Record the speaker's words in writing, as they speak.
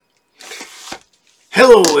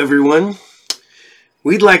Hello everyone.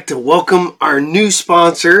 We'd like to welcome our new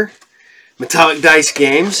sponsor, Metallic Dice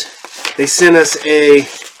Games. They sent us a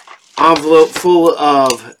envelope full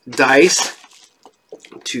of dice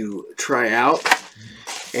to try out,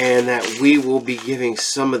 and that we will be giving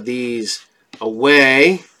some of these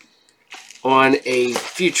away on a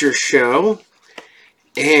future show.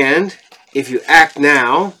 And if you act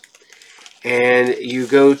now and you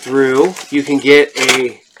go through, you can get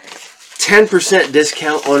a 10%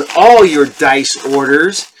 discount on all your dice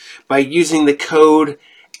orders by using the code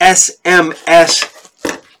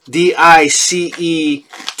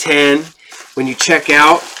SMSDICE10 when you check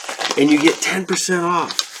out, and you get 10%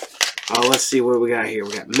 off. Let's see what we got here.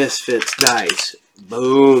 We got Misfits dice.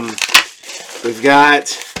 Boom. We've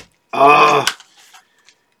got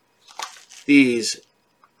these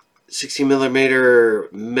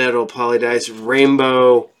 60mm metal poly dice,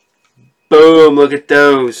 rainbow. Boom, look at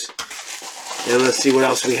those. And let's see what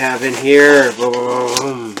else we have in here.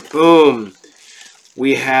 Boom, boom.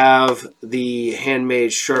 We have the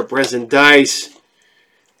handmade sharp resin dice.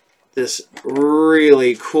 This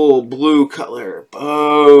really cool blue color.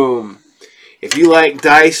 Boom. If you like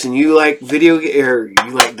dice and you like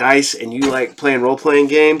dice and you like playing role-playing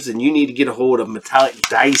games, then you need to get a hold of Metallic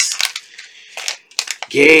Dice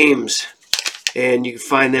Games. And you can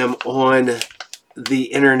find them on the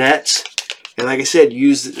internet. And like I said,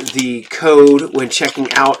 use the code when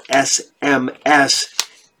checking out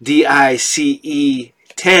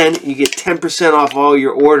SMSDICE10. You get 10% off all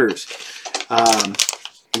your orders. And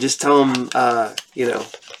just tell them,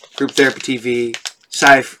 Group Therapy TV,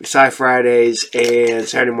 Sci Fridays, and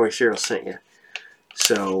Saturday Morning Cereal sent you.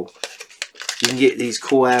 So you can get these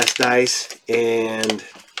cool ass dice. And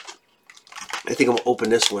I think I'm going to open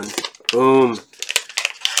this one. Boom.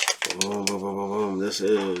 Boom, boom, boom, boom, boom. This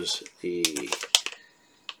is the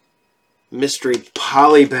mystery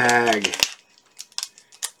poly bag.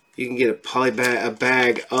 You can get a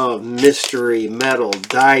bag of mystery metal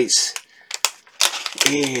dice.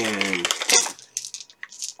 And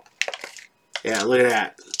yeah, look at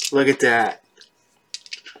that. Look at that.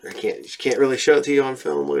 I can't really show it to you on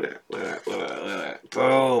film. Look at that. Look at that. Look at that.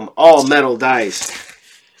 Boom. All metal dice.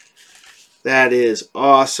 That is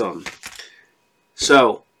awesome.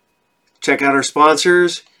 So check out our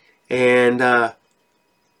sponsors, and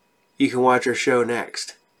you can watch our show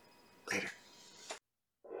next. Later.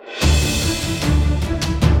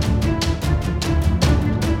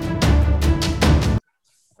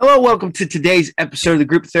 Hello, welcome to today's episode of the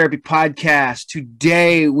Group Therapy Podcast.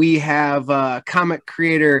 Today we have comic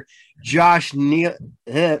creator Josh Nealis,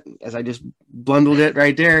 as I just blundled it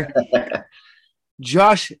right there.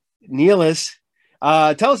 Josh Nealis.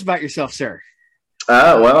 Tell us about yourself, sir.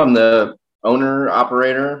 Well, I'm the owner,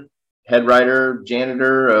 operator, head writer,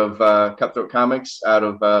 janitor of Cutthroat Comics out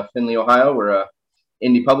of Findlay, Ohio. We're a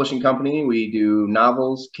indie publishing company. We do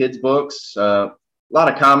novels, kids books, a lot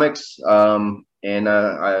of comics, and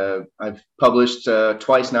I've published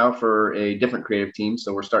twice now for a different creative team,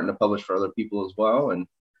 so we're starting to publish for other people as well. And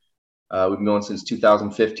we've been going since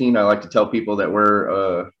 2015. I like to tell people that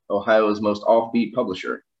we're Ohio's most offbeat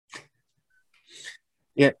publisher.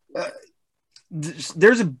 Yeah.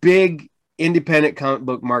 There's a big independent comic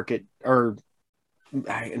book market, or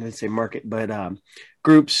I didn't say market, but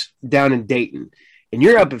groups down in Dayton, and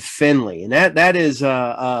you're up at Findlay, and that is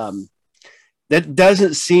that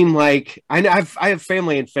doesn't seem like I have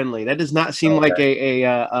family in Findlay. That does not seem like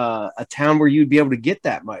a town where you'd be able to get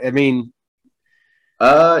that much. I mean,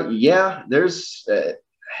 yeah, there's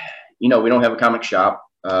we don't have a comic shop.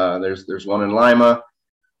 There's one in Lima.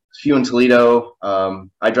 A few in Toledo.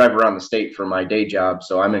 I drive around the state for my day job,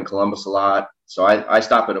 so I'm in Columbus a lot. So I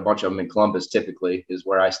stop at a bunch of them in Columbus. Typically, is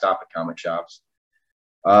where I stop at comic shops.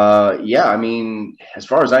 Yeah, I mean, as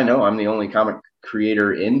far as I know, I'm the only comic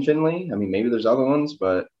creator in Findlay. I mean, maybe there's other ones,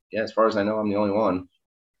 but yeah, as far as I know, I'm the only one.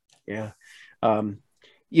 Yeah.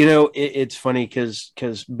 It's funny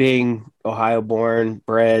because being Ohio born,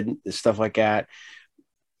 bred, stuff like that.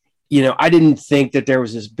 I didn't think that there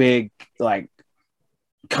was this big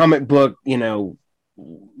comic book,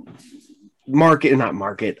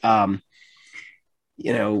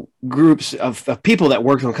 groups of people that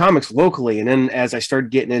worked on comics locally. And then as I started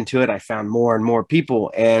getting into it, I found more and more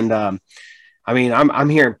people. And I'm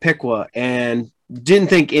here in Piqua and didn't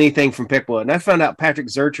think anything from Piqua. And I found out Patrick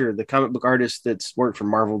Zurcher, the comic book artist that's worked for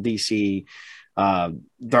Marvel, DC,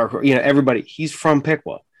 Dark, everybody, he's from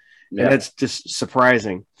Piqua. Yeah. And that's just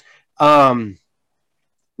surprising. Now,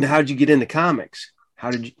 how'd you get into comics? How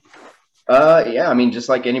did you? Yeah, I mean, just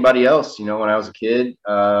like anybody else, when I was a kid,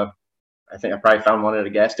 I think I probably found one at a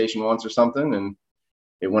gas station once or something, and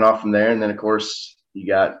it went off from there. And then, of course, you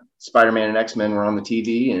got Spider-Man and X-Men were on the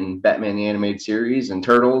TV, and Batman the Animated Series, and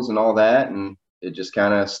Turtles, and all that, and it just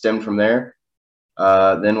kind of stemmed from there.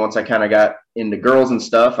 Then once I kind of got into girls and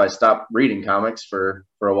stuff, I stopped reading comics for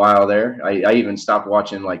a while there. I even stopped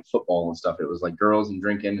watching like football and stuff. It was like girls and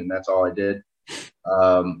drinking, and that's all I did.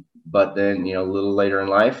 But then, a little later in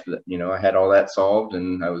life, I had all that solved,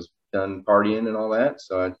 and I was done partying and all that.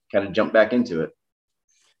 So I kind of jumped back into it.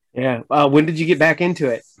 Yeah. When did you get back into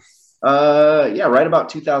it? Yeah, right about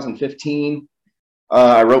 2015.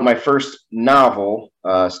 I wrote my first novel,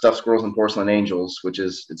 Stuffed Squirrels and Porcelain Angels,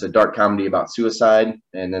 it's a dark comedy about suicide,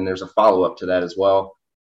 and then there's a follow-up to that as well.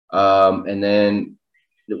 And then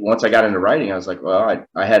once I got into writing, I was like, well,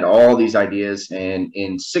 I had all these ideas, and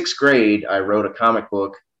in 6th grade, I wrote a comic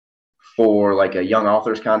book for like a young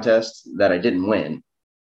authors contest that I didn't win.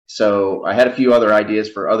 So I had a few other ideas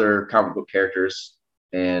for other comic book characters,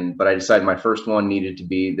 but I decided my first one needed to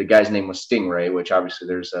be, the guy's name was Stingray, which obviously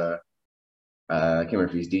there's I can't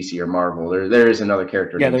remember if he's DC or Marvel. There is another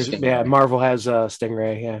character. Yeah, Marvel has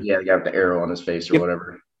Stingray. Yeah, the guy with the arrow on his face or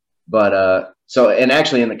whatever. But and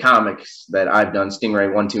actually in the comics that I've done,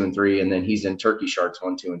 Stingray 1, 2, and 3, and then he's in Turkey Sharks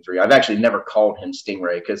 1, 2, and 3. I've actually never called him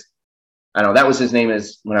Stingray because I know that was his name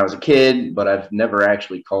when I was a kid, but I've never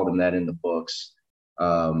actually called him that in the books.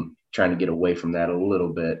 Trying to get away from that a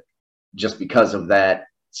little bit, just because of that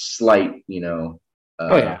slight, thing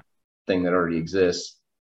that already exists.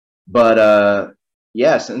 But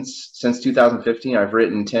yeah, since 2015, I've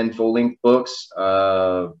written 10 full-length books,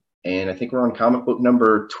 and I think we're on comic book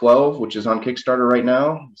number 12, which is on Kickstarter right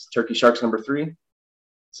now. It's Turkey Sharks number 3.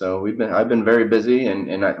 So I've been very busy,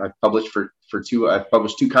 and I've published I've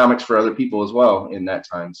published 2 comics for other people as well in that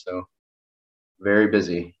time. So very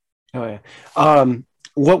busy. Oh yeah.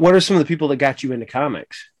 What are some of the people that got you into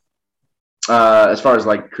comics? As far as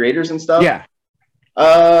like creators and stuff? Yeah.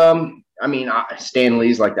 I mean, Stan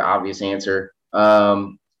Lee's like the obvious answer.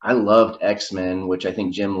 I loved X-Men, which I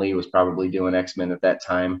think Jim Lee was probably doing X-Men at that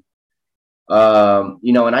time.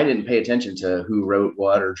 And I didn't pay attention to who wrote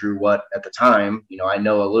what or drew what at the time. I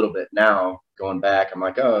know a little bit now going back. I'm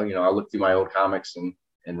like, oh, I look through my old comics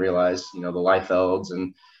and realize, the Liefelds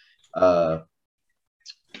and,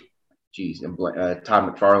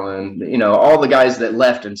 Todd McFarlane, all the guys that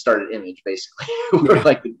left and started Image basically were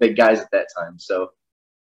like the big guys at that time. So,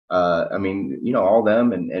 I mean, all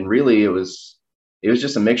them, and really it was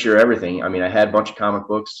just a mixture of everything. I mean, I had a bunch of comic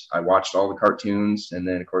books. I watched all the cartoons, and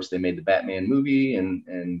then of course they made the Batman movie and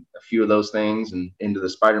a few of those things, and into the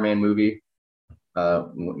Spider-Man movie,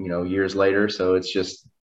 years later. So it's just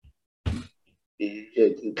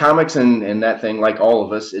comics and that thing, like all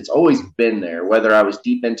of us, it's always been there, whether I was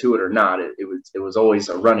deep into it or not. It was always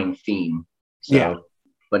a running theme. So, yeah.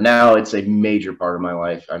 But now it's a major part of my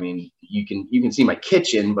life. I mean, you can see my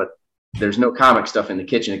kitchen, but there's no comic stuff in the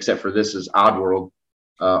kitchen except for this is Oddworld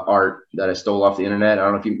art that I stole off the internet. I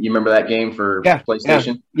don't know if you remember that game for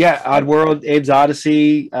PlayStation. Yeah, Oddworld, Abe's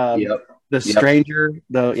Odyssey, The Stranger.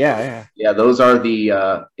 Yeah. Those are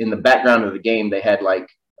the in the background of the game. They had like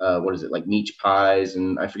like meat pies,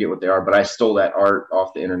 and I forget what they are, but I stole that art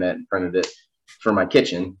off the internet and printed it for my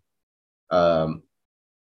kitchen.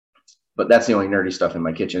 But that's the only nerdy stuff in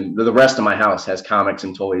my kitchen. The rest of my house has comics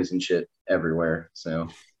and toys and shit everywhere. So,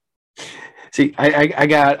 see, I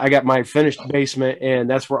got my finished basement, and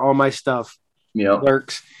that's where all my stuff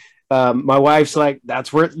lurks. My wife's like,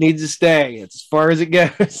 that's where it needs to stay. It's as far as it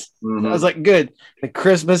goes. Mm-hmm. I was like, good. The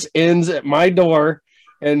Christmas ends at my door,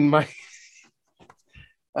 and my.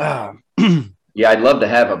 Yeah, I'd love to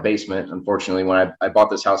have a basement. Unfortunately, when I bought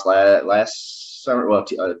this house last summer, well,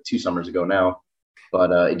 2 summers ago now.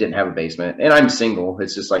 But it didn't have a basement, and I'm single.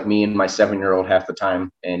 It's just like me and my 7-year-old half the time,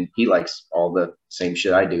 and he likes all the same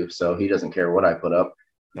shit I do, so he doesn't care what I put up.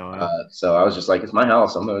 So I was just like, it's my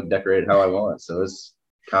house. I'm going to decorate it how I want. So it's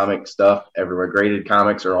comic stuff everywhere. Graded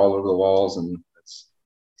comics are all over the walls, and it's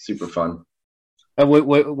super fun.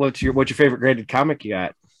 What's your favorite graded comic you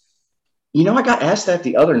got? I got asked that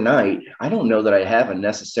the other night. I don't know that I have a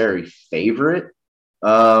necessary favorite.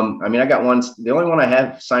 I mean, I got one. The only one I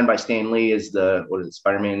have signed by Stan Lee is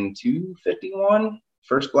Spider-Man 251,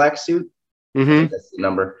 first black suit. Mm-hmm. That's the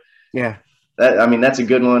number. Yeah. That's a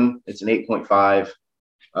good one. It's an 8.5.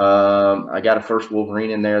 I got a first Wolverine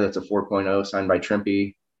in there. That's a 4.0 signed by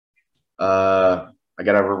Trimpy. I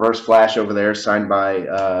got a Reverse Flash over there signed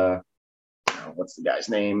by, what's the guy's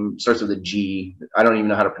name? Starts with a G. I don't even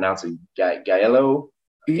know how to pronounce it. Gaiello.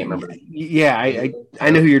 I can't remember. Yeah,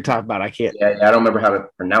 I know who you're talking about. I can't. Yeah, I don't remember how to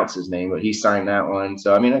pronounce his name, but he signed that one.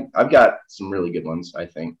 So, I mean, I've got some really good ones, I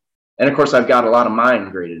think. And, of course, I've got a lot of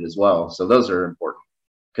mine graded as well. So those are important.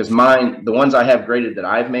 because mine, the ones I have graded that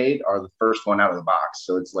I've made are the first one out of the box.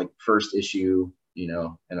 So it's like first issue,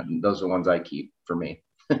 and those are the ones I keep for me.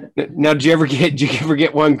 Now, did you ever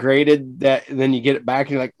get one graded that and then you get it back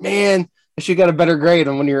and you're like, man, I should have got a better grade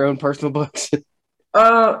on one of your own personal books?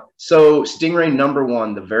 So Stingray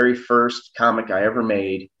 #1, the very first comic I ever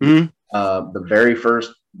made, Mm-hmm. The very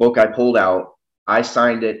first book I pulled out, I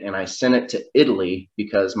signed it and I sent it to Italy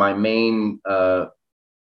because my main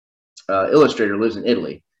illustrator lives in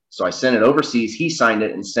Italy. So I sent it overseas. He signed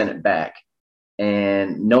it and sent it back.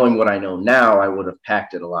 And knowing what I know now, I would have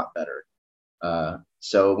packed it a lot better.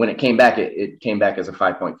 So when it came back, it came back as a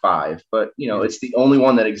 5.5. But, it's the only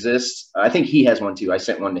one that exists. I think he has one too. I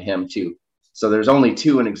sent one to him too. So there's only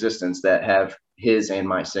 2 in existence that have his and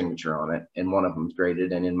my signature on it. And one of them's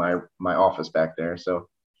graded and in my office back there. So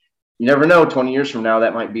you never know. 20 years from now,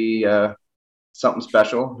 that might be something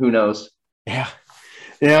special. Who knows? Yeah.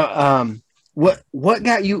 Now, what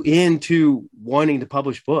got you into wanting to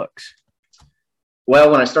publish books?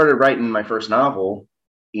 Well, when I started writing my first novel,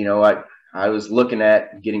 I was looking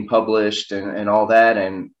at getting published and all that.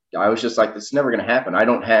 And I was just like, this is never going to happen. I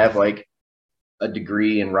don't have like a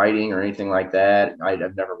degree in writing or anything like that.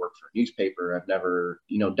 I've never worked for a newspaper. I've never,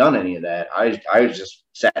 done any of that. I just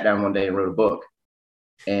sat down one day and wrote a book.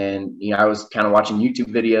 And, I was kind of watching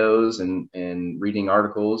YouTube videos and reading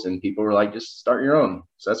articles, and people were like, just start your own.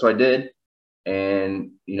 So that's what I did.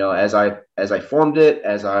 And, as I formed it,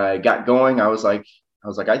 as I got going, I was like,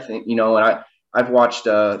 I think, and I've watched,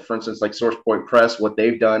 for instance, like Source Point Press, what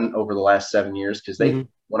they've done over the last 7 years. Cause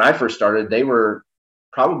when I first started, they were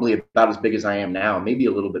probably about as big as I am now, maybe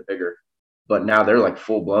a little bit bigger, but now they're like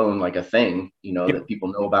full blown, like a thing, that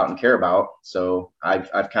people know about and care about. So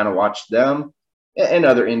I've kind of watched them and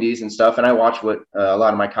other indies and stuff. And I watch what a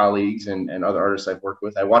lot of my colleagues and other artists I've worked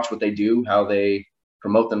with, I watch what they do, how they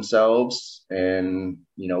promote themselves, and,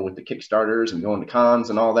 with the Kickstarters and going to cons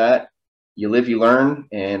and all that. You live, you learn,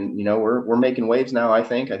 and, we're making waves now. I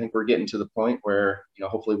think we're getting to the point where,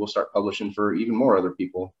 hopefully we'll start publishing for even more other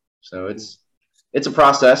people. So it's a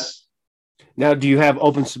process. Now, do you have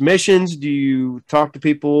open submissions? Do you talk to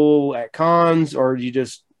people at cons, or do you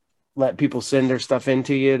just let people send their stuff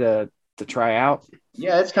into you to try out?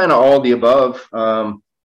 Yeah, it's kind of all the above. I'm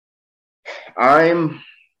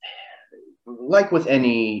like with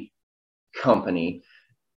any company,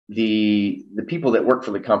 the people that work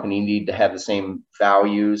for the company need to have the same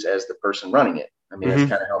values as the person running it. I mean, that's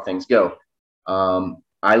kind of how things go.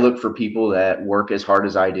 I look for people that work as hard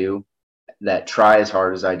as I do, that try as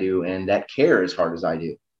hard as I do, and that care as hard as I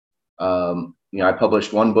do. I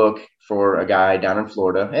published one book for a guy down in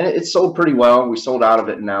Florida, and it sold pretty well. We sold out of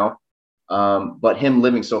it now. But him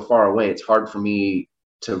living so far away, it's hard for me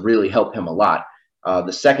to really help him a lot.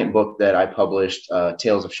 The second book that I published,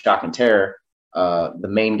 Tales of Shock and Terror, the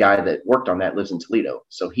main guy that worked on that lives in Toledo.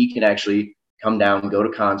 So he can actually come down and go to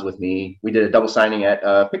cons with me. We did a double signing at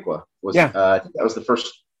Piqua. I think that was the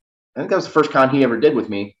first con he ever did with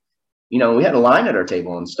me. We had a line at our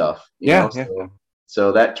table and stuff.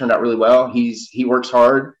 So that turned out really well. He works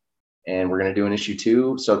hard, and we're going to do an issue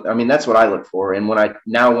 2. So, I mean, that's what I look for. And when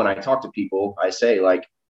I talk to people, I say, like,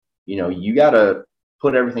 you got to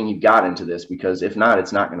put everything you've got into this, because if not,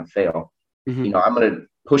 it's not going to fail. I'm going to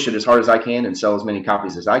push it as hard as I can and sell as many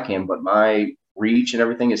copies as I can, but my reach and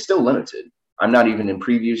everything is still limited. I'm not even in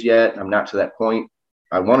previews yet. I'm not to that point.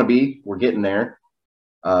 I want to be. We're getting there.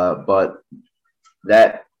 But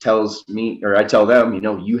that tells me, or I tell them,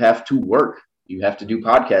 you have to work. You have to do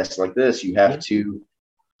podcasts like this. You have to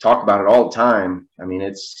talk about it all the time. I mean,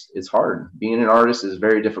 it's hard. Being an artist is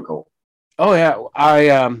very difficult. Oh yeah. I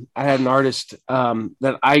had an artist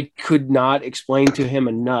that I could not explain to him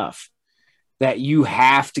enough that you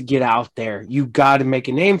have to get out there. You got to make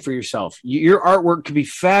a name for yourself. Your artwork could be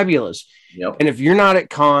fabulous. Yep. And if you're not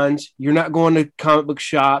at cons, you're not going to comic book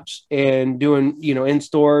shops and doing, in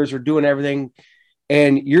stores or doing everything,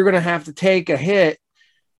 and you're going to have to take a hit,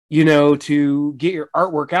 to get your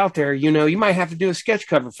artwork out there. You might have to do a sketch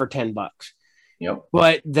cover for $10. Yep.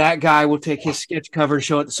 But that guy will take his sketch cover and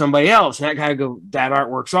show it to somebody else. And that guy will go, that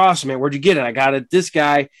artwork's awesome, man. Where'd you get it? I got it. This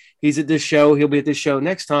guy, he's at this show. He'll be at this show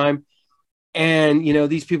next time. And,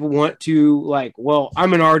 these people want to, like, well,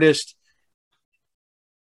 I'm an artist.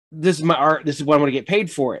 This is my art. This is what I'm going to get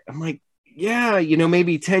paid for it. I'm like, yeah,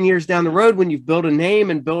 maybe 10 years down the road when you've built a name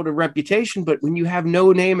and built a reputation. But when you have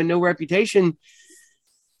no name and no reputation,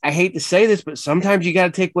 I hate to say this, but sometimes you got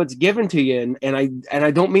to take what's given to you. And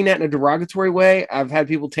I don't mean that in a derogatory way. I've had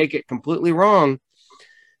people take it completely wrong.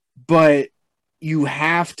 But you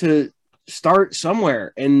have to start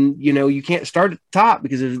somewhere, and you can't start at the top,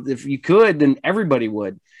 because if you could, then everybody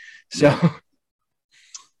would. So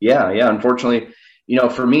Yeah. Unfortunately,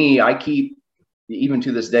 for me, I keep, even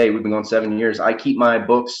to this day, we've been going 7 years. I keep my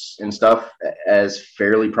books and stuff as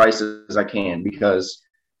fairly priced as I can because,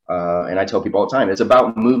 and I tell people all the time, it's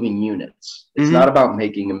about moving units. It's not about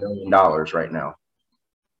making $1 million right now.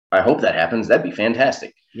 I hope that happens. That'd be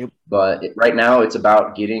fantastic. Yep. But right now, it's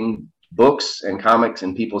about getting books and comics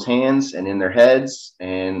in people's hands and in their heads.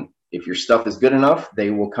 And if your stuff is good enough, they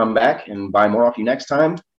will come back and buy more off you next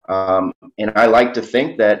time. And I like to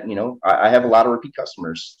think that, I have a lot of repeat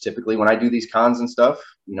customers. Typically, when I do these cons and stuff,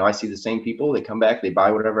 I see the same people. They come back, they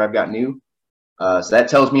buy whatever I've got new. So that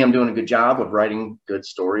tells me I'm doing a good job of writing good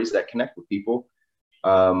stories that connect with people.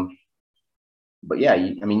 But yeah,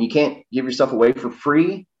 you can't give yourself away for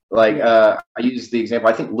free. Like I use the example,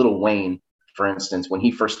 I think Lil Wayne, for instance, when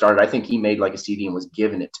he first started, I think he made like a CD and was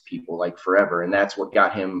giving it to people like forever. And that's what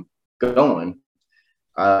got him going.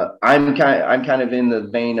 I'm kind of in the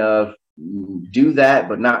vein of do that,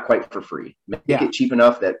 but not quite for free. Make it cheap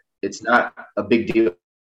enough that it's not a big deal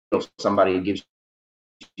if somebody gives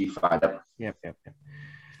you $5. Yep.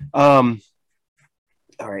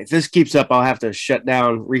 All right, if this keeps up, I'll have to shut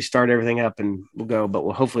down, restart everything up, and we'll go.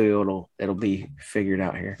 But hopefully it'll be figured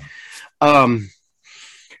out here.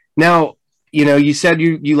 Now, you said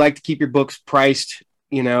you like to keep your books priced,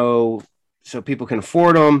 so people can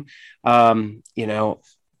afford them. I've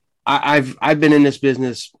been in this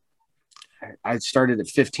business. I started at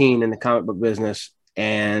 15 in the comic book business,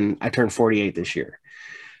 and I turned 48 this year.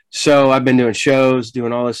 So I've been doing shows,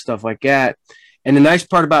 doing all this stuff like that. And the nice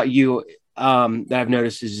part about you that I've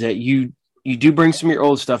noticed is that you do bring some of your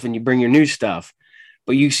old stuff and you bring your new stuff,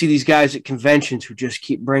 but you see these guys at conventions who just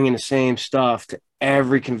keep bringing the same stuff to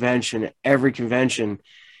every convention,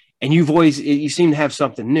 and you seem to have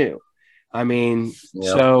something new. I mean,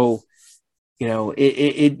 so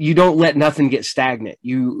you don't let nothing get stagnant.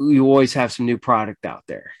 You always have some new product out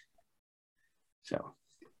there. So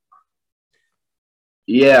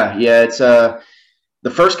yeah, it's the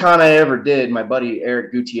first con I ever did, my buddy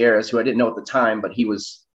Eric Gutierrez, who I didn't know at the time, but he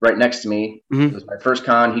was right next to me. It was my first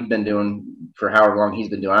con he'd been doing for however long he's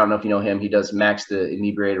been doing. I don't know if you know him. He does Max the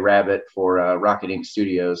Inebriated Rabbit for Rocket Ink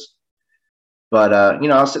Studios. But, I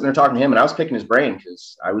was sitting there talking to him, and I was picking his brain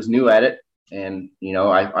because I was new at it. And,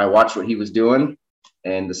 I watched what he was doing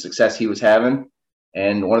and the success he was having.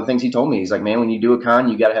 And one of the things he told me, he's like, man, when you do a con,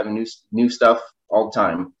 you got to have a new stuff all the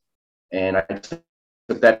time. And I took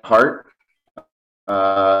that to heart.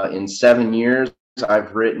 In 7 years,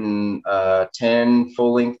 I've written 10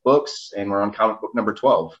 full-length books, and we're on comic book number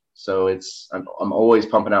 12. So I'm always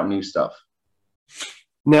pumping out new stuff.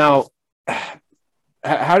 Now,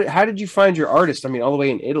 how did you find your artist? I mean, all the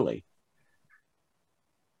way in Italy.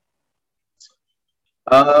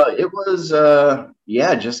 It was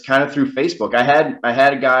just kind of through Facebook. I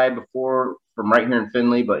had a guy before from right here in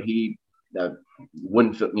Findlay, but he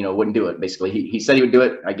wouldn't do it. Basically, he said he would do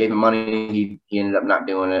it. I gave him money. He ended up not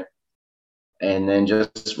doing it. And then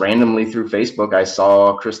just randomly through Facebook, I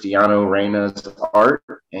saw Cristiano Reyna's art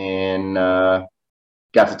and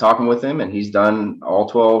got to talking with him. And he's done all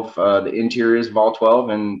 12, the interiors of all 12,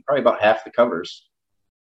 and probably about half the covers.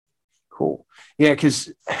 Cool. Yeah,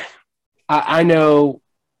 because I know,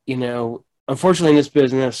 unfortunately in this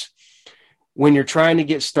business, when you're trying to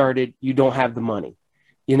get started, you don't have the money.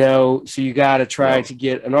 So you got to try to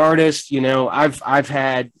get an artist. I've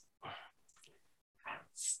had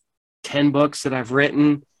 10 books that I've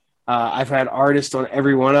written. I've had artists on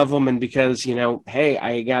every one of them. And because, hey,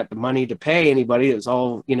 I got the money to pay anybody. It's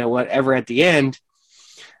all, whatever at the end.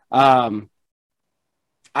 I've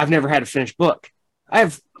never had a finished book. I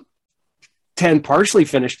have 10 partially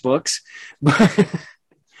finished books, but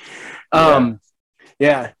and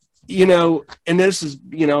this is,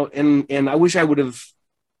 and I wish I would have,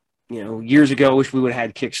 years ago, I wish we would have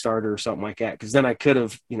had Kickstarter or something like that. Cause then I could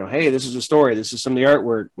have, hey, this is a story. This is some of the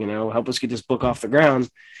artwork, help us get this book off the ground.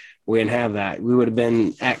 We didn't have that. We would have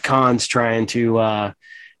been at cons trying to,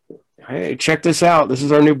 hey, check this out. This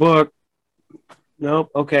is our new book.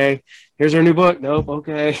 Nope. Okay. Here's our new book. Nope.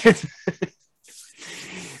 Okay.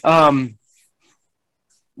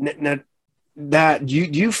 Now, do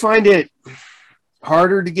you find it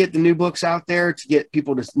harder to get the new books out there to get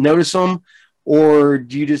people to notice them, or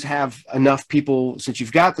do you just have enough people, since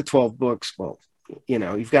you've got the 12 books? Well,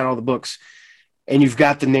 you've got all the books and you've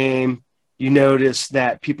got the name. You notice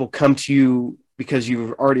that people come to you because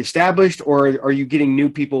you've already established, or are you getting new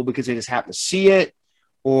people because they just happen to see it,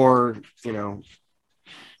 or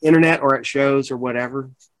internet or at shows or whatever?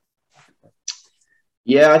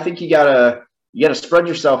 Yeah, I think you gotta spread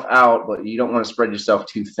yourself out, but you don't want to spread yourself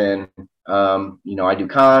too thin. I do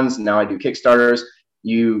cons, now I do Kickstarters.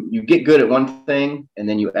 you get good at one thing and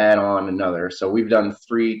then you add on another. So we've done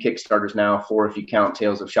 3 Kickstarters now, 4 if you count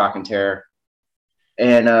Tales of Shock and Terror.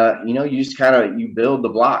 And you just kind of you build the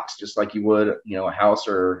blocks just like you would, a house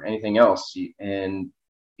or anything else. And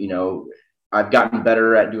I've gotten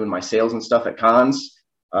better at doing my sales and stuff at cons.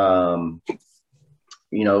 We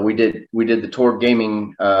did the Tour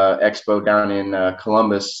Gaming Expo down in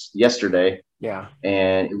Columbus yesterday. Yeah.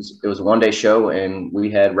 And it was a 1-day show, and we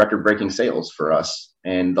had record-breaking sales for us.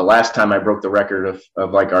 And the last time I broke the record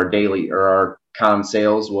of like our daily or our con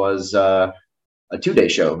sales was a 2-day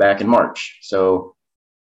show back in March. So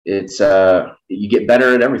it's you get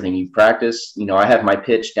better at everything. You practice. I have my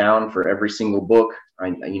pitch down for every single book. I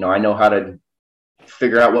know how to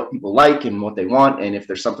figure out what people like and what they want, and if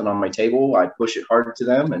there's something on my table, I push it hard to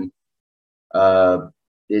them. And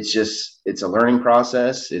it's a learning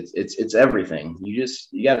process. It's everything. You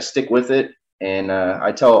got to stick with it. And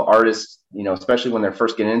I tell artists, especially when they're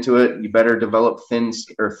first getting into it, you better develop thin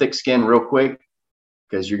or thick skin real quick,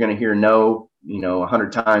 because you're going to hear no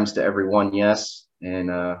 100 times to every one yes. And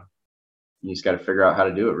you just got to figure out how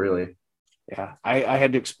to do it, really. Yeah, I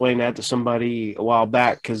had to explain that to somebody a while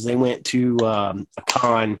back, because they went to a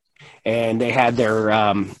con and they had their,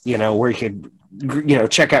 where you could,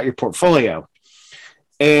 check out your portfolio.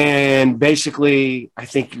 And basically, I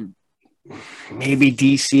think maybe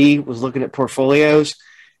DC was looking at portfolios,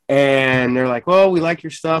 and they're like, well, we like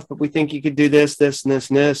your stuff, but we think you could do this, this, and this,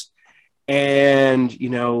 and this. And,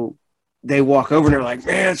 they walk over and they're like,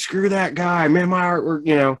 man, screw that guy, man, my artwork,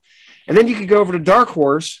 And then you could go over to Dark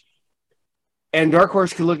Horse, and Dark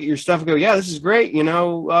Horse could look at your stuff and go, yeah, this is great.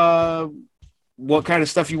 What kind of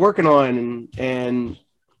stuff you working on? And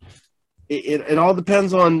it all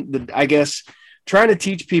depends on I guess, trying to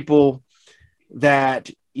teach people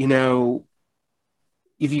that, if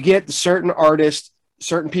you get certain artists,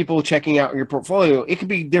 certain people checking out your portfolio, it could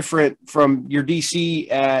be different from your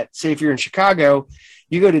DC at, say, if you're in Chicago,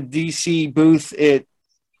 you go to DC booth at,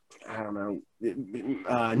 I don't know,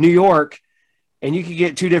 New York, and you could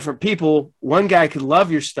get 2 different people. One guy could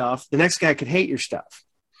love your stuff. The next guy could hate your stuff.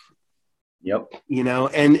 Yep.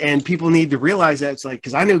 And people need to realize that. It's like,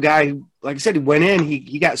 because I knew a guy who, like I said, he went in,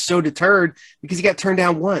 he got so deterred because he got turned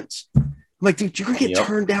down once. I'm like, dude, you're going to get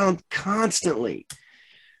turned down constantly,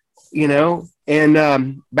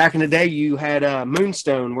 And back in the day, you had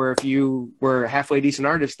Moonstone, where if you were a halfway decent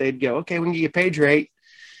artist, they'd go, okay, we can get you a page rate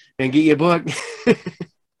and get you a book.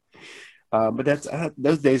 But that's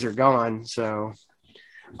those days are gone. So,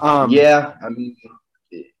 yeah, I mean,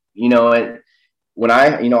 when I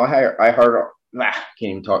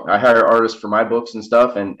hire artists for my books and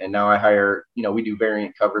stuff, and now I hire, we do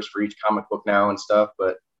variant covers for each comic book now and stuff.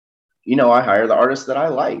 But I hire the artists that I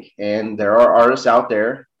like, and there are artists out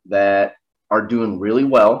there that are doing really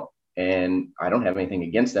well, and I don't have anything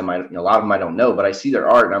against them. A lot of them I don't know, but I see their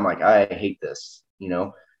art and I'm like, I hate this,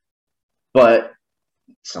 but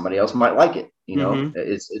somebody else might like it. Mm-hmm.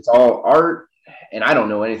 It's all art, and I don't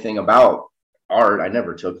know anything about art. I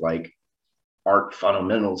never took like art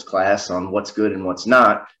fundamentals class on what's good and what's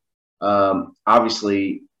not.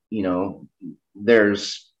 Obviously,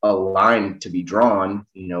 there's a line to be drawn,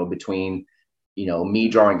 between, me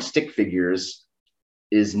drawing stick figures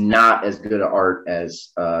is not as good an art as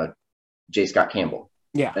J. Scott Campbell.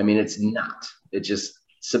 Yeah. I mean, it's not. It just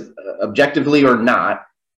objectively or not,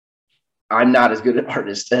 I'm not as good an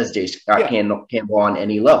artist as J. Scott Campbell on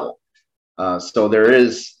any level. So there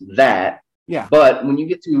is that. Yeah. But when you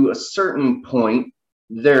get to a certain point,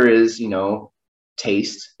 there is,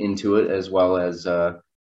 taste into it, as well as,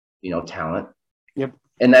 talent. Yep.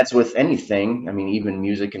 And that's with anything. I mean, even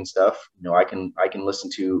music and stuff, I can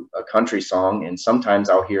listen to a country song, and sometimes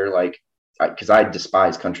I'll hear because I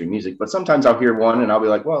despise country music, but sometimes I'll hear one and I'll be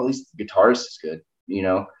like, well, at least the guitarist is good,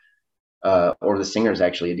 or the singer is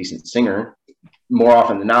actually a decent singer. More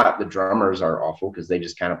often than not, the drummers are awful because they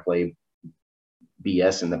just kind of play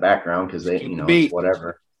BS in the background because they, it's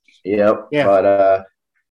whatever. Yep. Yeah. But,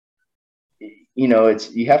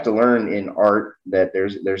 you have to learn in art that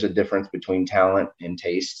there's a difference between talent and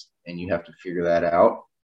taste, and you have to figure that out.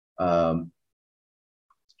 And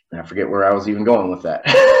I forget where I was even going with that.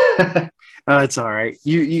 It's all right.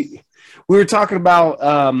 We were talking about,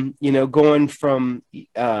 going from,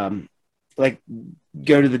 go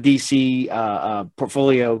to the DC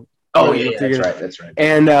portfolio. Oh yeah, that's right.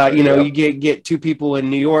 And you get 2 people in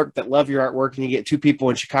New York that love your artwork, and you get 2 people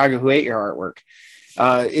in Chicago who hate your artwork.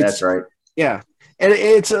 That's right. Yeah, and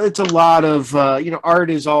it's a lot of art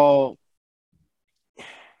is all,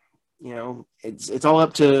 it's all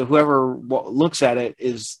up to whoever looks at it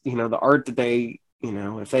is the art that they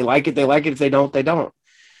if they like it, they like it. If they don't, they don't.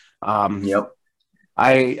 Yep.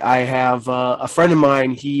 I have a friend of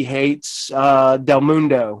mine. He hates Del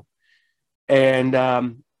Mundo, and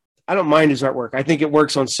I don't mind his artwork. I think it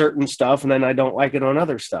works on certain stuff, and then I don't like it on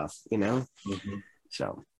other stuff. Mm-hmm.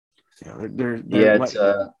 So they're Yeah, it's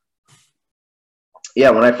yeah.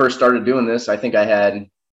 When I first started doing this, I think I had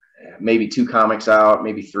maybe 2 comics out,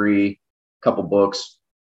 maybe 3, couple books.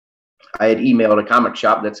 I had emailed a comic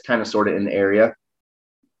shop that's kind of sort of in the area,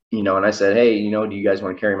 and I said, hey, do you guys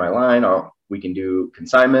want to carry my line? We can do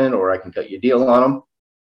consignment, or I can cut you a deal on them.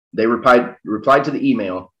 They replied to the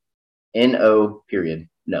email, no, period,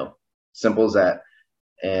 no, simple as that.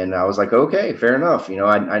 And I was like, okay, fair enough.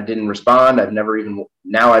 I didn't respond. I've never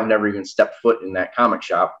even stepped foot in that comic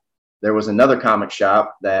shop. There was another comic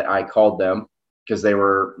shop that I called them because they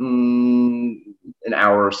were an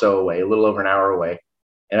hour or so away, a little over an hour away.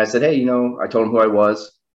 And I said, hey, I told them who I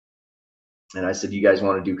was. And I said, you guys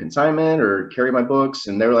want to do consignment or carry my books?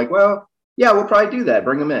 And they were like, well, yeah, we'll probably do that.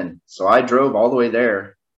 Bring them in. So I drove all the way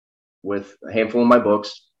there with a handful of my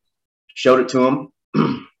books, showed it to him.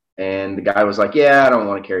 And the guy was like, yeah, I don't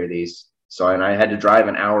want to carry these. And I had to drive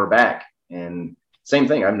an hour back. And same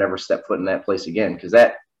thing. I've never stepped foot in that place again, because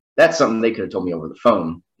that's something they could have told me over the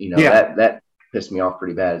phone. That pissed me off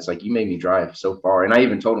pretty bad. It's like, you made me drive so far. And I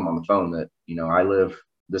even told him on the phone that, I live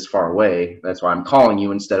this far away. That's why I'm calling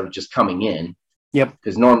you instead of just coming in. Yep.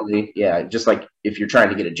 Because normally, just like if you're trying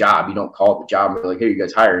to get a job, you don't call the job and be like, hey, you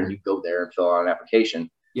guys hiring? You go there and fill out an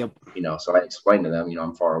application. Yep. So I explained to them,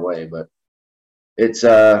 I'm far away, but it's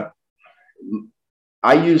I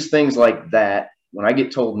use things like that. When I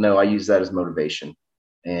get told no, I use that as motivation,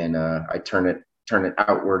 and I turn it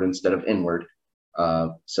outward instead of inward.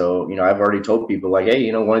 So I've already told people, like,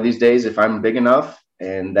 hey, one of these days, if I'm big enough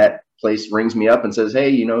and that place rings me up and says, hey,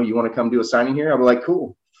 you want to come do a signing here? I'll be like,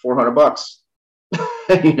 cool, $400.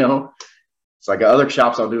 It's like other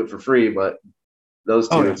shops, I'll do it for free, but those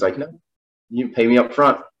two, It's like, no, you pay me up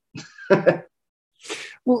front.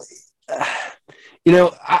 Well,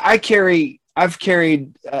 I've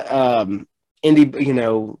carried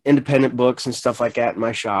independent books and stuff like that in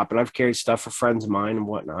my shop, and I've carried stuff for friends of mine and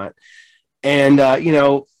whatnot. And I'm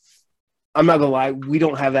not gonna lie, we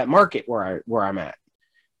don't have that market where I'm at.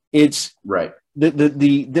 It's right.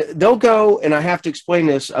 They'll go, and I have to explain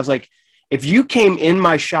this. I was like, if you came in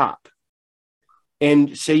my shop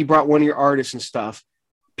and say you brought one of your artists and stuff,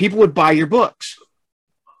 people would buy your books.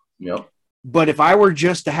 Yep. But if I were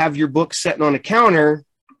just to have your book sitting on a counter,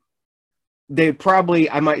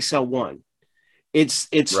 I might sell one. It's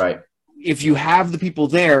right. If you have the people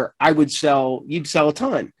there, you'd sell a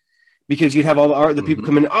ton, because you'd have all the art, the people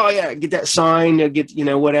come in, oh yeah, get that sign, get,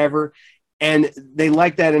 whatever. And they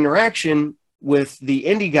like that interaction with the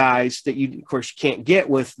indie guys that you, of course, you can't get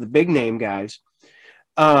with the big name guys.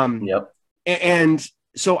 Yep. And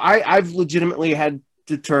so I've legitimately had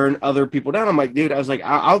to turn other people down. I'm like, dude, I was like,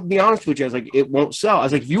 I'll be honest with you. I was like, it won't sell. I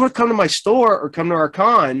was like, if you want to come to my store or come to our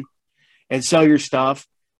con and sell your stuff,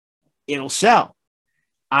 it'll sell.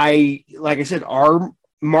 Like I said, our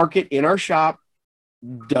market in our shop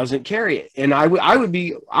doesn't carry it. And I would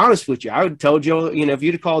be honest with you. I would tell Joe, if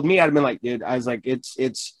you'd have called me, I'd have been like, dude, I was like, it's,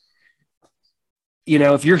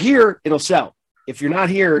 if you're here, it'll sell. If you're not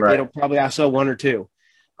here, right. It'll probably, I'll sell one or two.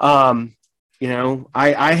 I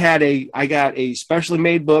got a specially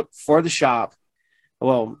made book for the shop.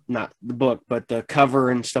 Well, not the book, but the cover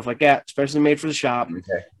and stuff like that, specially made for the shop.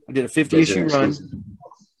 Okay. I did a 50 issue run,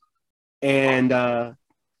 and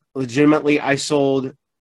legitimately I sold,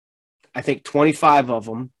 I think, 25 of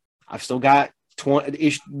them. I've still got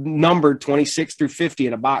 20 numbered 26 through 50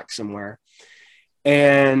 in a box somewhere.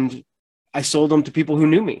 And I sold them to people who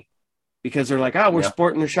knew me, because they're like, oh, we're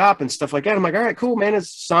supporting the shop and stuff like that. I'm like, all right, cool, man.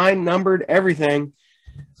 It's signed, numbered, everything.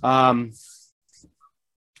 And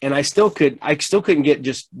I still couldn't get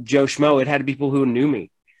just Joe Schmo. It had to be people who knew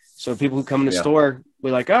me. So people who come in the store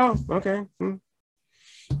were like, oh, okay.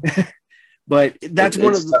 But that's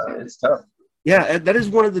it's tough. Yeah, that is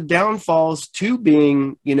one of the downfalls to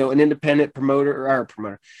being, an independent promoter or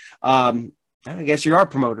promoter. I guess you are a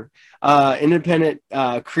promoter, independent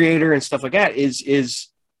creator and stuff like that. It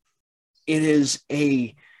is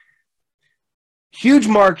a huge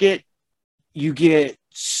market. You get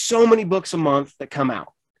so many books a month that come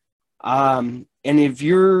out. And if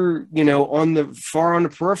you're, on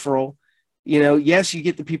the peripheral, yes, you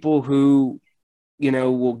get the people who,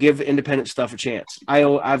 will give independent stuff a chance.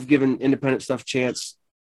 I've given independent stuff a chance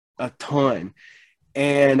a ton.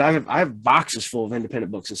 And I have boxes full of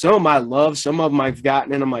independent books. And some of them I love, some of them I've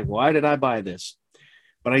gotten, and I'm like, why did I buy this?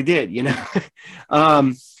 But I did,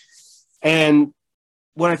 And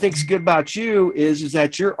what I think is good about you is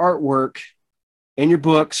that your artwork and your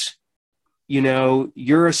books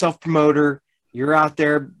you're a self-promoter. You're out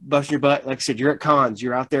there busting your butt. Like I said, you're at cons.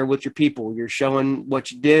 You're out there with your people. You're showing what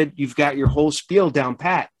you did. You've got your whole spiel down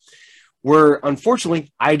pat. Where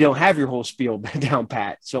unfortunately, I don't have your whole spiel down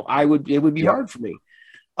pat. So it would be hard for me.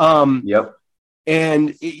 Yep.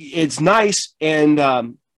 And it's nice. And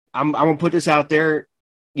I'm going to put this out there.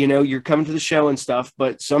 You're coming to the show and stuff,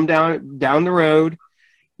 but some down the road,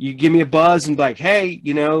 you give me a buzz and be like, hey,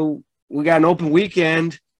 we got an open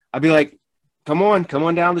weekend. I'd be like, come on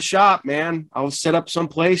down to the shop, man. I'll set up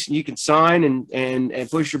someplace and you can sign and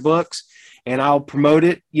push your books and I'll promote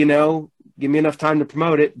it, give me enough time to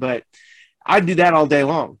promote it. But I do that all day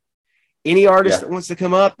long. Any artist that wants to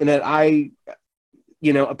come up and that I,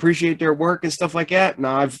 appreciate their work and stuff like that.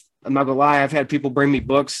 Now I'm not gonna lie. I've had people bring me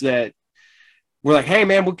books that were like, hey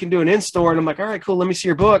man, we can do an in-store. And I'm like, all right, cool. Let me see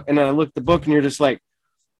your book. And then I look at the book and you're just like,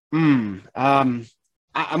 I'm going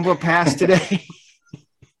to pass today.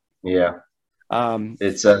 Yeah.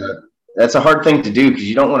 It's that's a hard thing to do because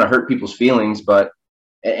you don't want to hurt people's feelings.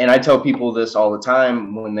 And I tell people this all the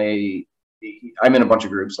time when I'm in a bunch of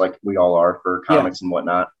groups like we all are for comics and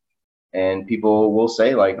whatnot. And people will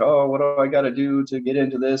say like, oh, what do I got to do to get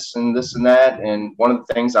into this and that? And one of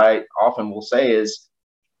the things I often will say is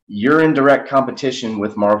you're in direct competition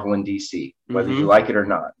with Marvel and DC, whether you like it or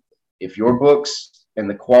not. If your books and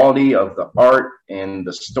the quality of the art and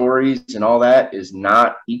the stories and all that is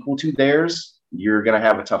not equal to theirs, you're going to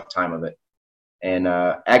have a tough time of it. And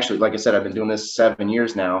actually, like I said, I've been doing this 7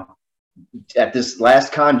 years now. At this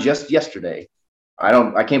last con just yesterday,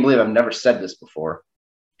 I can't believe I've never said this before.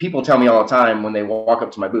 People tell me all the time when they walk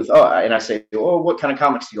up to my booth, and I say, oh, what kind of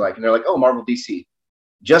comics do you like? And they're like, oh, Marvel, DC.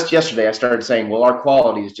 Just yesterday, I started saying, well, our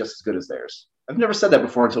quality is just as good as theirs. I've never said that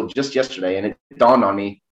before until just yesterday, and it dawned on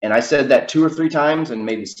me. And I said that 2 or 3 times and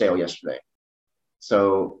made the sale yesterday.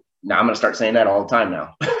 So now I'm going to start saying that all the time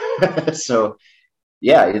now. So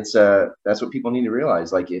yeah, it's that's what people need to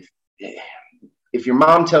realize. Like if your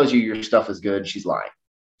mom tells you your stuff is good, she's lying.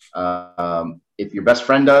 If your best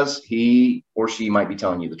friend does, he or she might be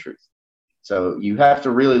telling you the truth. So you have to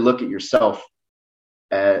really look at yourself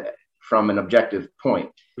from an objective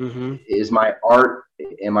point. Is my art,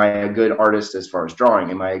 am I a good artist as far as drawing?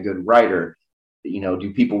 Am I a good writer?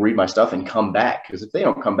 Do people read my stuff and come back? Because if they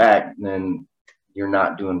don't come back, then you're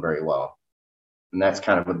not doing very well. And that's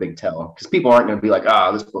kind of a big tell. Because people aren't going to be like,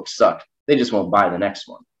 this book sucked. They just won't buy the next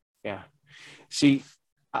one. Yeah. See,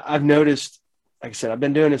 I've noticed, like I said, I've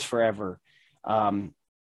been doing this forever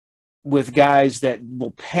with guys that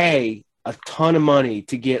will pay a ton of money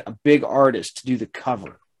to get a big artist to do the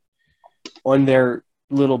cover on their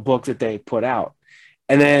little book that they put out.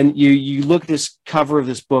 And then you look at this cover of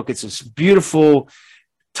this book. It's this beautiful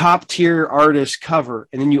top tier artist cover.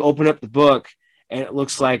 And then you open up the book and it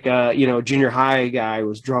looks like, a junior high guy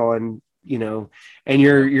was drawing, and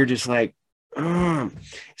you're just like,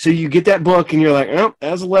 So you get that book and you're like, oh,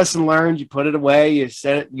 that was a lesson learned. You put it away. You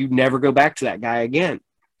set it. You never go back to that guy again.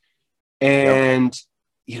 And,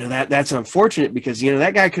 that's unfortunate because,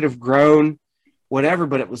 that guy could have grown whatever,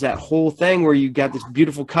 but it was that whole thing where you got this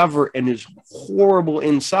beautiful cover and this horrible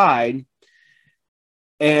inside.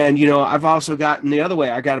 And, I've also gotten the other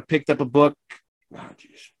way. I picked up a book, I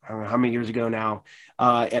don't know how many years ago now,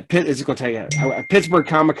 at Pittsburgh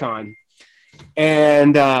Comic-Con.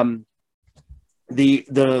 And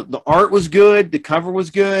the art was good. The cover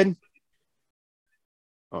was good.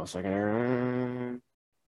 Oh, a second.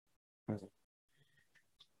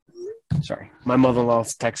 Sorry, my mother-in-law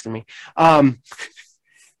is texting me. I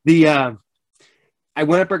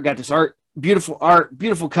went up there, got this beautiful art,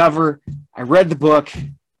 beautiful cover. I read the book,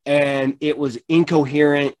 and it was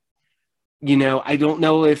incoherent. I don't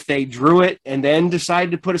know if they drew it and then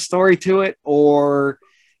decided to put a story to it, or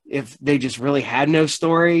if they just really had no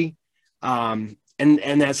story. And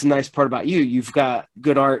that's the nice part about you. You've got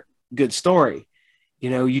good art, good story.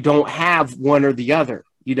 You don't have one or the other.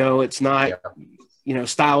 It's not,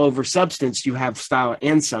 style over substance. You have style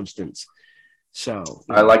and substance. So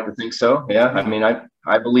I like to think so. Yeah. I mean,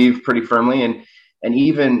 I believe pretty firmly. And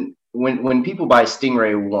even when people buy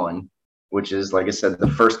Stingray 1, which is, like I said, the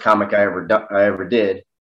first comic I ever did,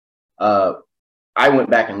 I went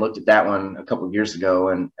back and looked at that one a couple of years ago,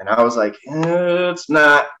 and I was like, it's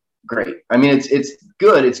not great. I mean, it's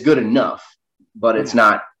good. It's good enough, but it's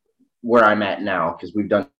not where I'm at now, because we've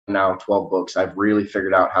done now 12 books. I've really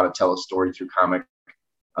figured out how to tell a story through comic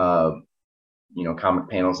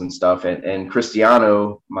panels and stuff. And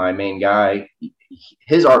Cristiano, my main guy,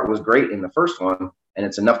 his art was great in the first one, and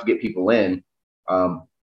it's enough to get people in.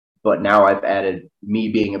 But now I've added me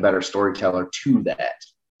being a better storyteller to that.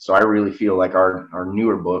 So I really feel like our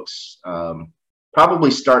newer books,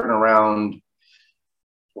 probably starting around,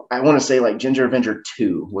 I want to say like Ginger Avenger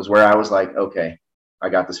 2 was where I was like, okay, I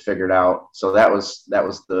got this figured out. So that was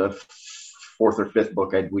the fourth or fifth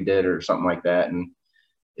book we did or something like that. And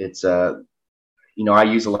it's, I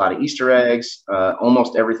use a lot of Easter eggs.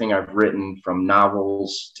 Almost everything I've written, from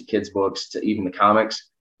novels to kids' books to even the comics,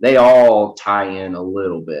 they all tie in a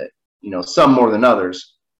little bit. Some more than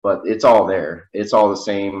others, but it's all there. It's all the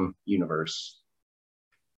same universe.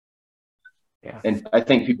 Yeah. And I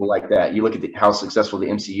think people like that. You look at how successful the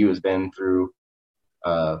MCU has been through,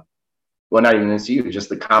 not even the MCU, just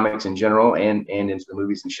the comics in general and into the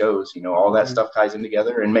movies and shows. All that stuff ties in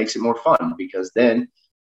together and makes it more fun, because then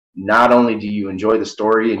not only do you enjoy the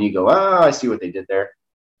story and you go, I see what they did there.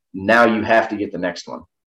 Now you have to get the next one.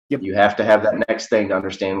 Yep. You have to have that next thing to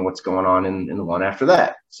understand what's going on in the one after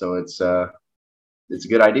that. So it's a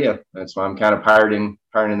good idea. That's why I'm kind of pirating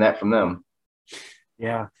that from them.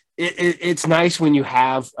 Yeah. It's nice when you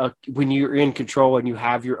have when you're in control and you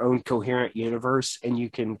have your own coherent universe, and you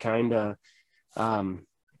can kind of,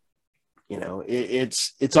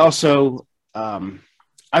 it's also,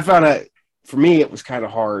 I found it, for me, it was kind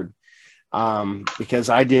of hard, because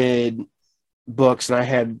I did books and I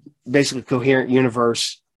had basically coherent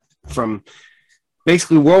universe from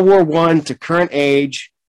basically World War I to current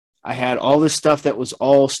age. I had all this stuff that was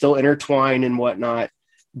all still intertwined and whatnot,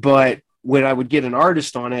 but when I would get an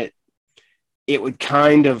artist on it, it would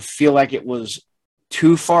kind of feel like it was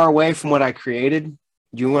too far away from what I created.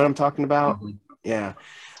 You know what I'm talking about? Mm-hmm. Yeah.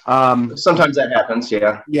 Sometimes that happens.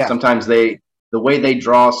 Yeah. Yeah. Sometimes the way they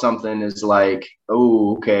draw something is like,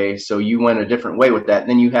 oh, okay, so you went a different way with that. And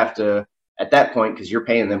then you have to, at that point, because you're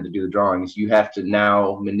paying them to do the drawings, you have to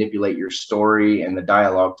now manipulate your story and the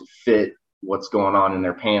dialogue to fit what's going on in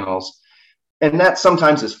their panels. And that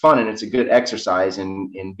sometimes is fun, and it's a good exercise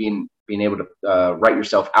in being able to write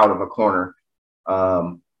yourself out of a corner.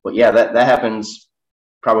 But yeah, that happens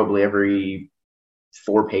probably every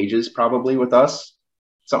 4 pages, probably, with us,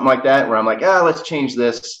 something like that, where I'm like, let's change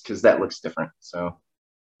this because that looks different. So,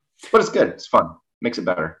 but it's good. It's fun. Makes it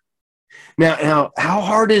better. Now, how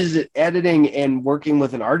hard is it editing and working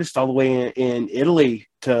with an artist all the way in Italy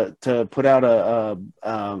to put out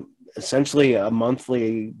a essentially a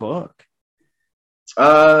monthly book?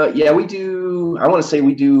 Yeah, we do. I want to say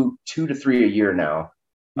we do 2 to 3 a year now.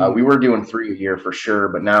 We were doing 3 a year for sure,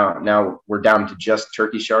 but now we're down to just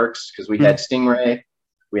turkey sharks, because we had Stingray,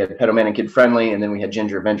 we had Pedo Man and Kid Friendly, and then we had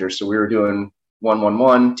Ginger Avenger. So we were doing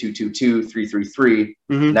 111, 222, 333.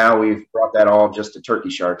 Now we've brought that all just to turkey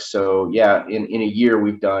sharks. So yeah, in a year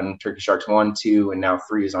we've done turkey sharks 1, 2, and now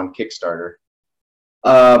 3 is on Kickstarter.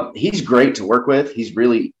 He's great to work with. He's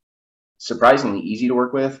really surprisingly easy to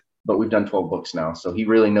work with. But we've done 12 books now, so he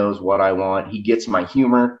really knows what I want. He gets my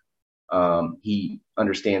humor. He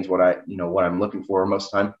understands what I'm looking for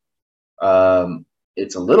most of the time.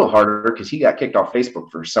 It's a little harder because he got kicked off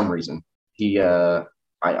Facebook for some reason.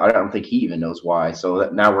 I don't think he even knows why.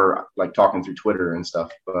 So now we're like talking through Twitter and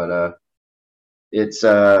stuff. But it's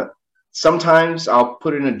sometimes I'll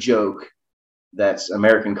put in a joke that's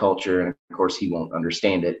American culture, and of course he won't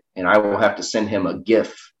understand it, and I will have to send him a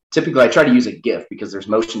GIF. Typically, I try to use a GIF because there's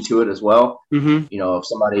motion to it as well. Of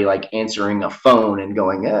somebody like answering a phone and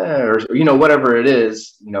going, or whatever it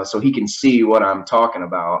is, so he can see what I'm talking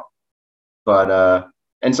about. But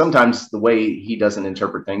and sometimes the way he doesn't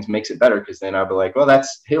interpret things makes it better, because then I'll be like, well,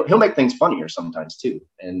 he'll make things funnier sometimes too,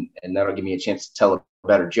 and that'll give me a chance to tell a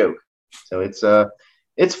better joke. So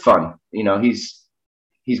it's fun.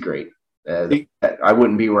 He's great. I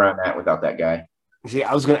wouldn't be where I'm at without that guy. See,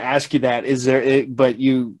 I was going to ask you that.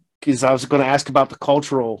 Because I was going to ask about the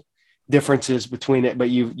cultural differences between it,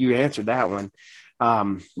 but you answered that one.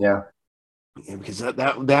 Yeah, because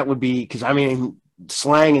that would be, because I mean,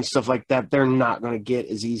 slang and stuff like that, they're not going to get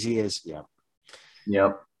as easy as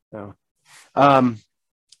Yep. So,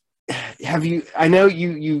 have you? I know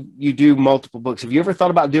you do multiple books. Have you ever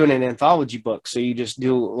thought about doing an anthology book? So you just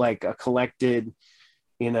do like a collected,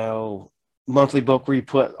 monthly book where you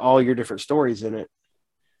put all your different stories in it,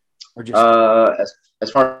 or just as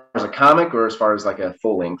far as a comic, or as far as like a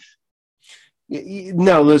full length?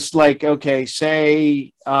 No, it's like, okay,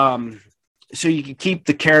 say so you can keep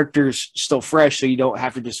the characters still fresh, so you don't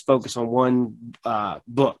have to just focus on one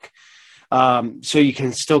book, so you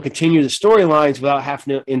can still continue the storylines without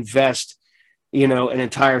having to invest an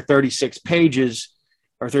entire 36 pages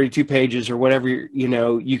or 32 pages or whatever.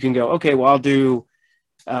 You can go, okay, well,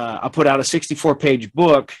 I'll put out a 64-page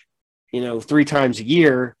book, 3 times a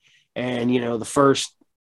year. And, the first,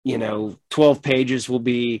 12 pages will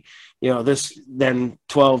be, this, then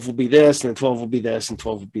 12 will be this, and then 12 will be this, and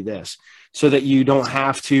 12 will be this. so that you don't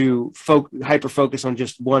have to hyper focus on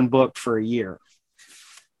just one book for a year?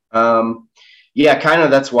 Yeah, kind of.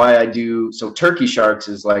 That's why I do. So Turkey Sharks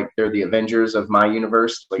is like, they're the Avengers of my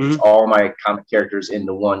universe. Like it's all my comic characters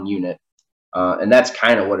into one unit. And that's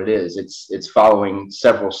kind of what it is. It's following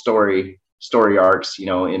several story arcs,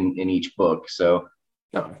 in each book. So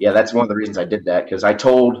yeah, that's one of the reasons I did that, because I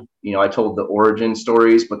told the origin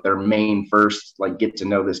stories, but their main first, like, get to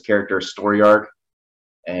know this character story arc.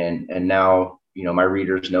 And now, my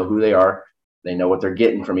readers know who they are. They know what they're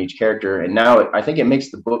getting from each character. And now I think it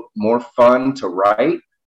makes the book more fun to write,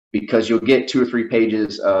 because you'll get 2 or 3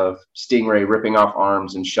 pages of Stingray ripping off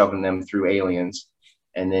arms and shoving them through aliens.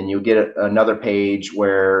 And then you'll get another page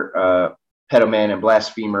where Pedoman and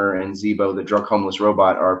Blasphemer and Zebo, the drug homeless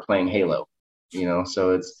robot, are playing Halo,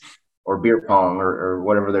 so it's, or beer pong or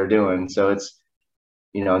whatever they're doing. So it's,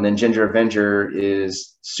 and then Ginger Avenger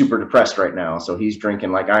is super depressed right now. So he's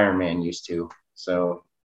drinking like Iron Man used to. So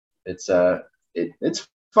it's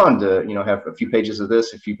fun to, have a few pages of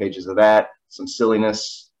this, a few pages of that, some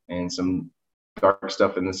silliness and some dark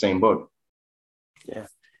stuff in the same book. Yeah.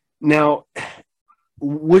 Now,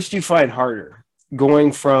 which do you find harder,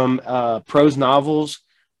 going from prose novels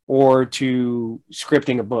or to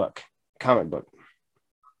scripting a comic book?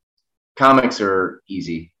 Comics are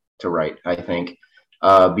easy to write, I think,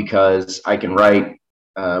 because I can write,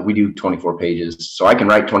 we do 24 pages. So I can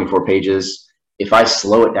write 24 pages. If I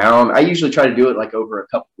slow it down, I usually try to do it like over a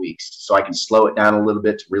couple weeks, so I can slow it down a little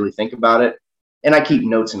bit to really think about it. And I keep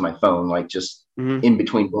notes in my phone, like just in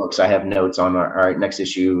between books, I have notes on, all right, next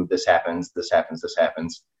issue, this happens, this happens, this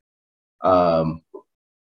happens.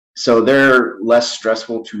 So they're less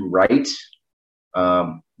stressful to write,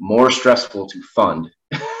 more stressful to fund.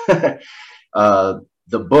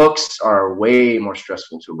 The books are way more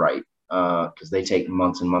stressful to write, because they take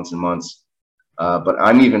months and months and months. But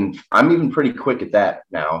I'm even pretty quick at that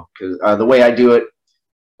now, because the way I do it,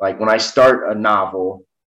 like when I start a novel,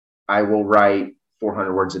 I will write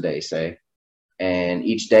 400 words a day, say, and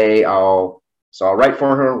each day I'll write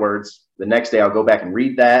 400 words. The next day I'll go back and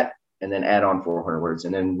read that, and then add on 400 words,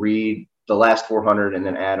 and then read the last 400, and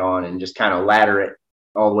then add on, and just kind of ladder it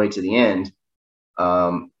all the way to the end.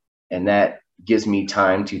 And that gives me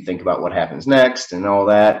time to think about what happens next and all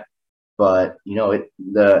that. But,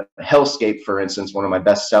 the Hellscape, for instance, one of my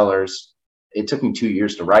best sellers, it took me 2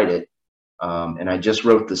 years to write it. And I just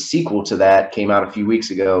wrote the sequel to that, came out a few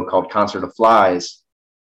weeks ago, called Concert of Flies.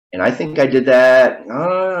 And I think I did that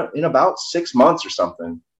in about 6 months or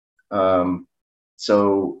something.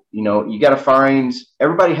 So, you got to find,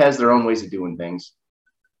 everybody has their own ways of doing things.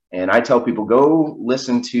 And I tell people, go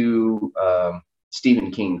listen to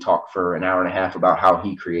Stephen King talk for an hour and a half about how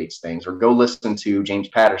he creates things, or go listen to James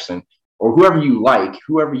Patterson, or whoever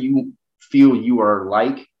you feel you are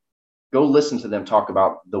like, go listen to them talk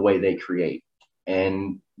about the way they create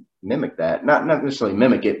and mimic that. Not necessarily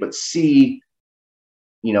mimic it, but see,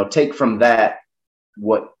 take from that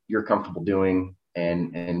what you're comfortable doing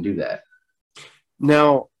and do that.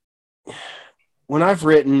 Now, when I've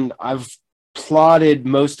written, I've plotted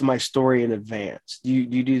most of my story in advance. Do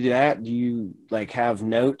you do that? Do you like have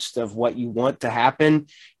notes of what you want to happen?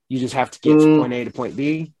 You just have to get from point A to point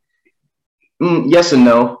B? Yes and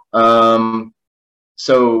no.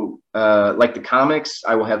 So like the comics,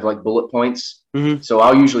 I will have like bullet points. So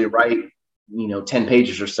I'll usually write, 10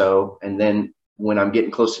 pages or so. And then when I'm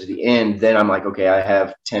getting closer to the end, then I'm like, okay, I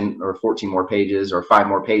have 10 or 14 more pages or 5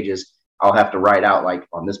 more pages. I'll have to write out, like,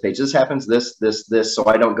 on this page, this happens, this, so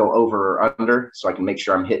I don't go over or under, so I can make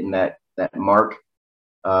sure I'm hitting that mark.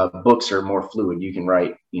 Books are more fluid. You can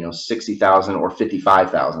write, 60,000 or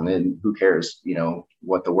 55,000, and who cares,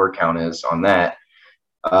 what the word count is on that.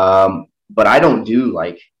 But I don't do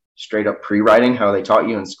like straight up pre-writing, how they taught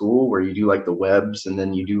you in school, where you do like the webs and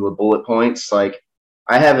then you do the bullet points. Like,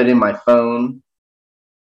 I have it in my phone,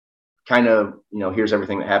 kind of, here's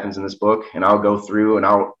everything that happens in this book, and I'll go through and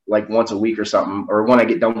I'll, like, once a week or something, or when I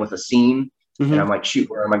get done with a scene and I'm like, shoot,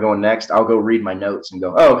 where am I going next? I'll go read my notes and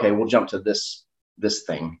go, oh, okay, we'll jump to this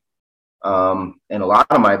thing. And a lot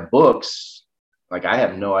of my books, like, I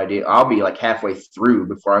have no idea. I'll be like halfway through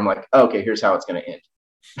before I'm like, oh, okay, here's how it's going to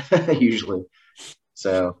end. Usually.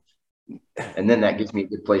 So, and then that gives me a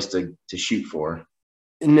good place to shoot for.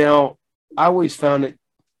 Now, I always found it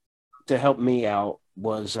to help me out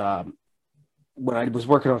was when I was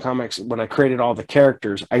working on comics, when I created all the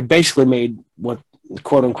characters, I basically made what,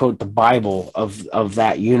 quote unquote, the Bible of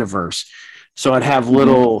that universe. So I'd have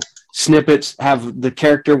little snippets, have the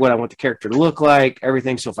character, what I want the character to look like,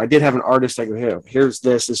 everything. So if I did have an artist, I go, here's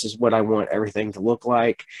this is what I want everything to look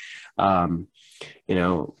like. And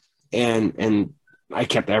I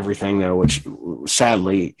kept everything though, which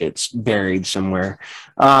sadly it's buried somewhere.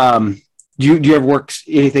 Do you ever work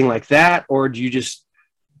anything like that, or do you just,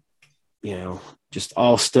 just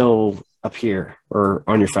all still up here or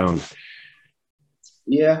on your phone?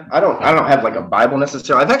 Yeah, I don't have like a Bible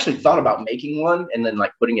necessarily. I've actually thought about making one and then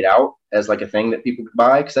like putting it out as like a thing that people could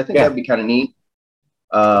buy, because I think that'd be kind of neat.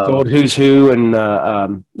 Gold Who's Who and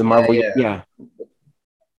the Marvel. Yeah.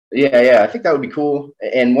 Yeah. I think that would be cool.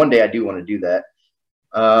 And one day I do want to do that.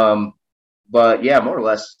 But yeah, more or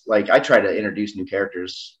less, like I try to introduce new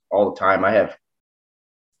characters all the time.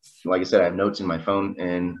 Like I said, I have notes in my phone,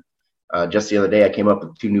 and just the other day I came up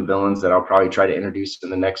with 2 new villains that I'll probably try to introduce in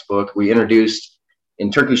the next book. We introduced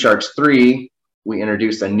in Turkey Sharks 3, we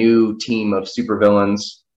introduced a new team of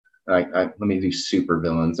supervillains. Let me do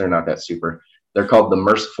supervillains. They're not that super. They're called the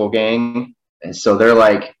Merciful Gang. And so they're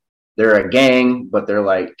a gang, but they're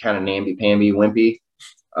like kind of namby-pamby, wimpy.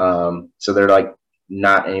 So they're like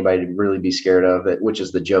not anybody to really be scared of, it, which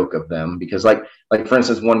is the joke of them. Because like for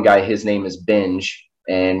instance, one guy, his name is Binge.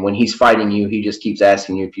 And when he's fighting you, he just keeps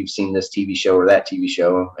asking you if you've seen this TV show or that TV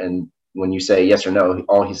show. And when you say yes or no,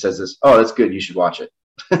 all he says is, "Oh, that's good. You should watch it."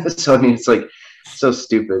 So I mean, it's like so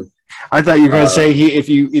stupid. I thought you were going to say if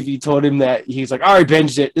you told him that, he's like, "All right,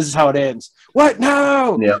 binged it. This is how it ends." What?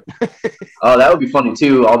 No. Yeah. Oh, that would be funny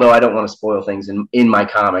too. Although I don't want to spoil things in my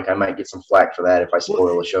comic. I might get some flack for that if I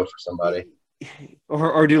spoil a show for somebody.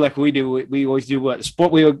 Or do like we do. We always do what?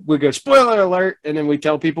 We go spoiler alert, and then we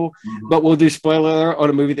tell people. Mm-hmm. But we'll do spoiler alert on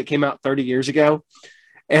a movie that came out 30 years ago.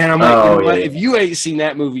 And I'm like, what? If you ain't seen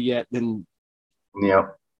that movie yet, then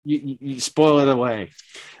you spoil it away.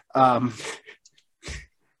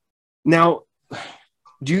 Now,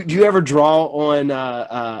 do you ever draw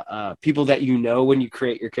on people that you know when you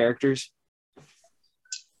create your characters?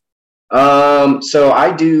 So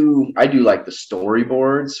I do like the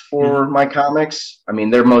storyboards for my comics. I mean,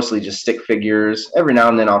 they're mostly just stick figures. Every now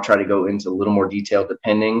and then I'll try to go into a little more detail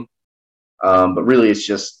depending. But really it's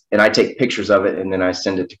just, and I take pictures of it and then I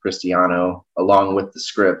send it to Cristiano along with the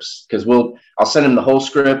scripts, because I'll send him the whole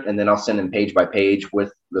script and then I'll send him page by page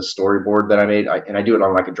with the storyboard that I made. And I do it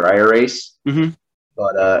on like a dry erase. Mm-hmm.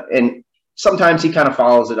 But, and sometimes he kind of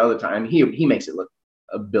follows it. Other time he makes it look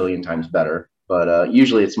a billion times better. But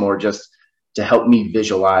usually it's more just to help me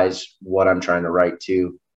visualize what I'm trying to write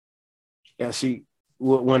too. Yeah. See,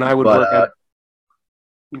 when I would work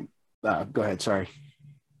go ahead. Sorry.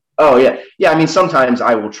 Oh yeah. Yeah. I mean, sometimes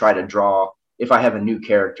I will try to draw, if I have a new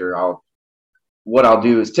character, what I'll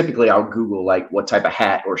do is typically I'll Google like what type of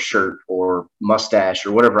hat or shirt or mustache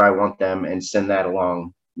or whatever I want them and send that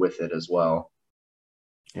along with it as well.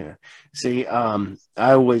 Yeah. See, I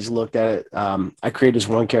always looked at it. I created this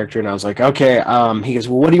one character and I was like, okay. He goes,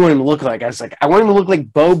 well, what do you want him to look like? I was like, I want him to look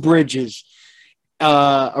like Bo Bridges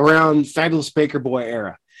around Fabulous Baker Boy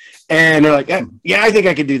era. And they're like, yeah, I think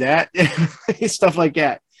I could do that. Stuff like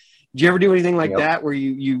that. Did you ever do anything like that where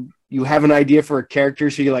you have an idea for a character?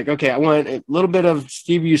 So you're like, okay, I want a little bit of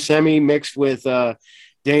Steve Buscemi mixed with Danny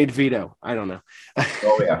DeVito. I don't know.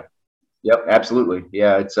 Oh yeah. Yep. Absolutely.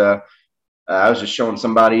 Yeah. It's I was just showing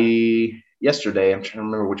somebody yesterday. I'm trying to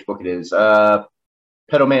remember which book it is. Pedo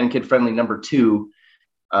Man Kid Friendly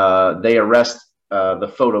 #2. They arrest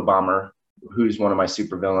the photo bomber, who's one of my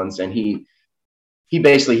supervillains, and he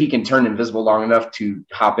basically he can turn invisible long enough to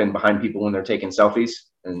hop in behind people when they're taking selfies,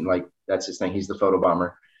 and like that's his thing. He's the photo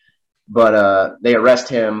bomber. But they arrest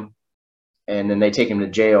him, and then they take him to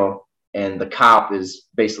jail. And the cop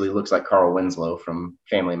basically looks like Carl Winslow from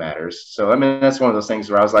Family Matters. So, I mean, that's one of those things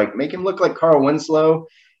where I was like, make him look like Carl Winslow.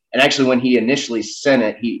 And actually, when he initially sent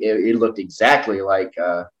it, it looked exactly like,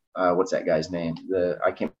 what's that guy's name?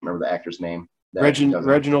 I can't remember the actor's name. Reginald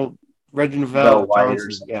Vel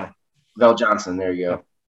Johnson. Yeah. Vel Johnson. There you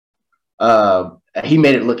go. He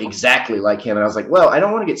made it look exactly like him. And I was like, well, I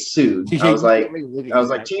don't want to get sued. I was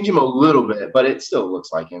like, change him a little bit, but it still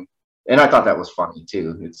looks like him. And I thought that was funny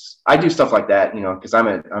too. I do stuff like that, because I'm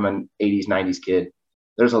an 80s, 90s kid.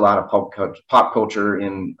 There's a lot of pop culture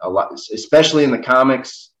in a lot, especially in the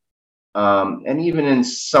comics, and even in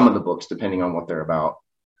some of the books, depending on what they're about.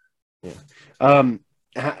 Yeah.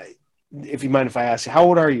 If you mind if I ask, how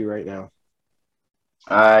old are you right now?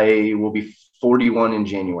 I will be 41 in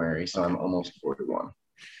January, so I'm almost 41.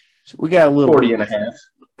 So we got a little 40 and a half.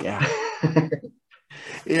 Yeah.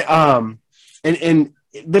 Yeah. And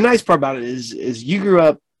the nice part about it is you grew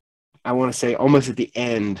up, I want to say, almost at the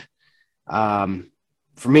end.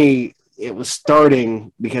 For me, it was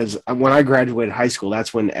starting because when I graduated high school,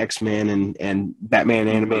 that's when X-Men and Batman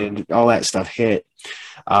animated, all that stuff hit.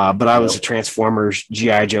 But I was a Transformers,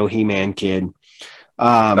 G.I. Joe, He-Man kid.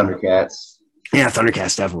 Thundercats. Yeah,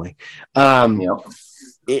 Thundercats definitely.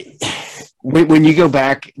 Yep. When you go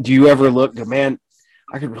back, do you ever look, man,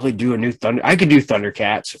 I could really do a new I could do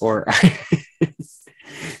Thundercats, or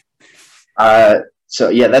So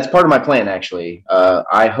yeah, that's part of my plan actually.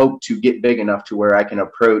 I hope to get big enough to where I can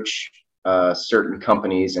approach certain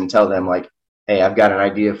companies and tell them like, hey, I've got an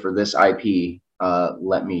idea for this IP.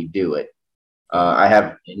 Let me do it. I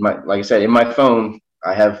have like I said, in my phone,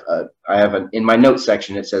 I have in my notes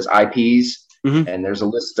section, it says IPs, Mhm. and there's a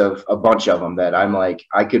list of a bunch of them that I'm like,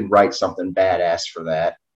 I could write something badass for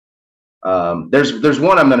that. There's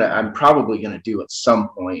one I'm probably gonna do at some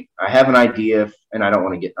point. I have an idea, and I don't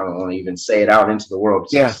want to even say it out into the world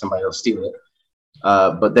because somebody will steal it.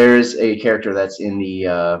 But there's a character that's in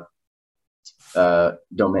the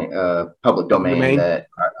public domain that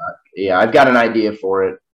I've got an idea for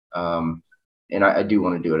it. And I do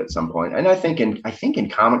want to do it at some point. And I think in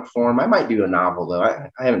comic form, I might do a novel though. I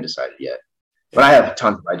haven't decided yet, but I have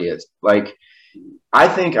tons of ideas. Like I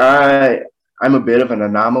think I'm a bit of an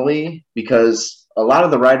anomaly because a lot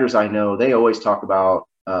of the writers I know, they always talk about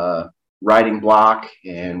writing block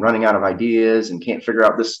and running out of ideas and can't figure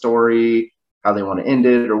out this story, how they want to end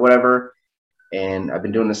it or whatever. And I've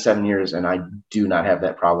been doing this 7 years and I do not have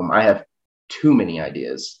that problem. I have too many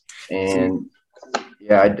ideas. And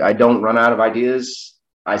yeah, I don't run out of ideas.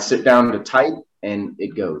 I sit down to type and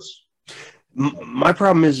it goes. My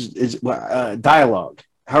problem is dialogue.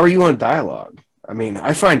 How are you on dialogue? I mean,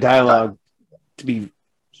 I find dialogue to be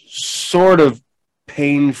sort of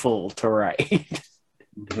painful to write.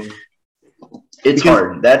 It's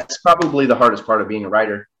hard. That's probably the hardest part of being a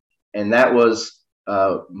writer. And that was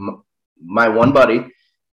my one buddy.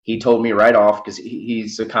 He told me right off, because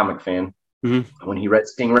he's a comic fan. Mm-hmm. When he read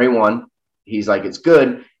Stingray 1, he's like, it's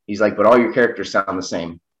good. He's like, but all your characters sound the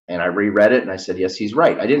same. And I reread it and I said, yes, he's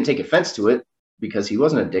right. I didn't take offense to it because he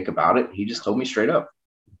wasn't a dick about it. He just told me straight up,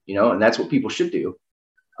 and that's what people should do.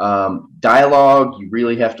 Dialogue, you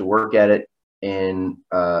really have to work at it. And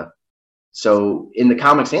so in the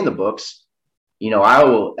comics and the books,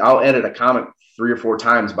 I'll edit a comic 3 or 4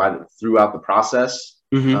 times throughout the process.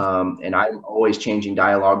 Mm-hmm. And I'm always changing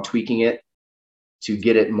dialogue, tweaking it to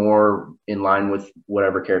get it more in line with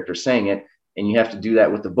whatever character's saying it. And you have to do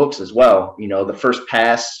that with the books as well. The first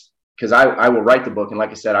pass, because I will write the book. And like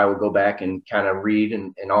I said, I will go back and kind of read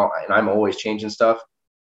and I'm always changing stuff.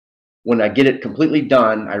 When I get it completely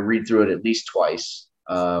done, I read through it at least twice.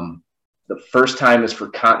 The first time is for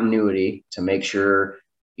continuity to make sure,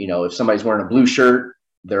 if somebody's wearing a blue shirt,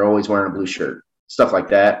 they're always wearing a blue shirt, stuff like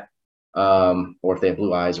that. Or if they have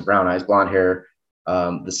blue eyes or brown eyes, blonde hair.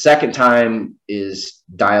 The second time is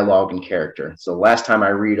dialogue and character. So last time I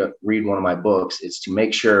read one of my books, it's to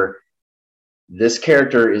make sure this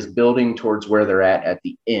character is building towards where they're at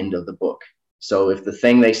the end of the book. So if the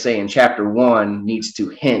thing they say in chapter 1 needs to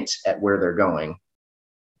hint at where they're going.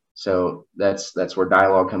 So that's where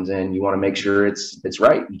dialogue comes in. You want to make sure it's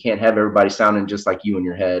right. You can't have everybody sounding just like you in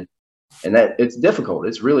your head. And that it's difficult.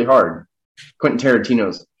 It's really hard. Quentin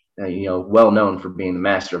Tarantino's well known for being the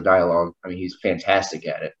master of dialogue. I mean, he's fantastic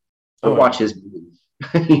at it. Go watch his movies.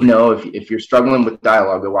 If you're struggling with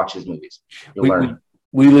dialogue, go watch his movies. You'll learn.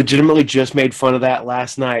 We legitimately just made fun of that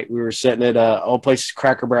last night. We were sitting at All Places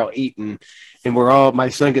Cracker Barrel eating, and my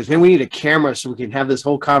son goes, man, we need a camera so we can have this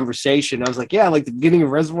whole conversation. I was like, yeah, like the beginning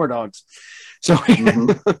of Reservoir Dogs. So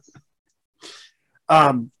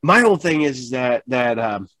my whole thing is that I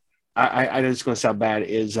know it's going to sound bad,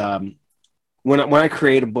 is when I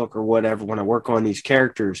create a book or whatever, when I work on these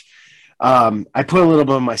characters, I put a little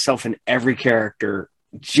bit of myself in every character,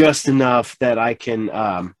 just enough that I can,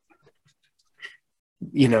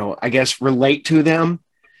 I guess relate to them,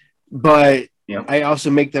 but I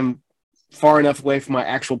also make them far enough away from my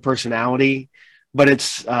actual personality. But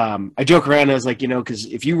it's, I joke around. I was like, because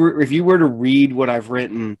if you were to read what I've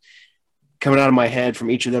written coming out of my head from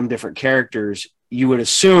each of them different characters, you would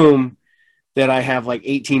assume that I have like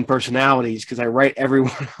 18 personalities because I write every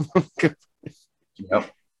one of them.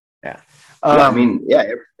 Yep. Yeah.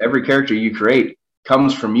 Every character you create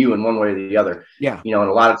comes from you in one way or the other. Yeah. And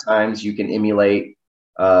a lot of times you can emulate.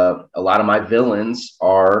 A lot of my villains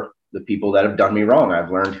are the people that have done me wrong.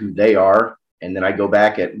 I've learned who they are, and then I go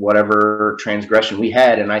back at whatever transgression we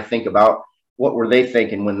had, and I think about what were they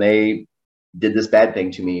thinking when they did this bad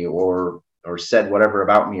thing to me, or said whatever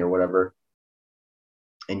about me, or whatever.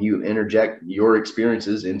 And you interject your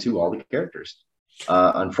experiences into all the characters.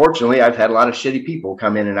 Unfortunately, I've had a lot of shitty people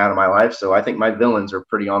come in and out of my life, so I think my villains are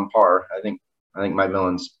pretty on par. I think my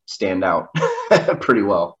villains stand out pretty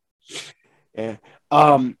well. Yeah.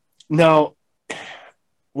 Now,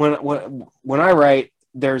 when I write,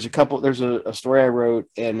 there's a story I wrote,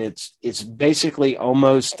 and it's basically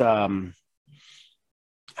almost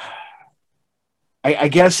I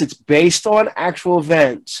guess it's based on actual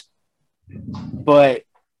events, but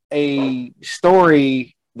a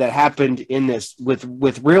story that happened in this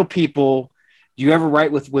with real people. Do you ever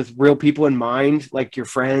write with real people in mind, like your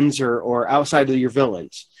friends or outside of your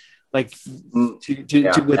villains, like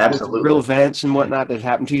with Absolutely. real events and whatnot that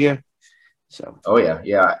happened to you? So. Oh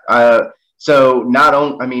yeah. So not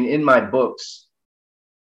only, I mean, in my books,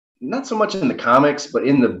 not so much in the comics, but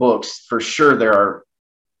in the books, for sure, there are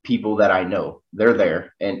people that I know. They're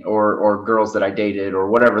there, and or girls that I dated or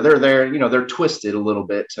whatever. They're there. You know, they're twisted a little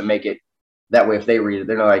bit to make it that way. If they read it,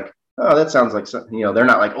 they're not like, oh, that sounds like something. You know, they're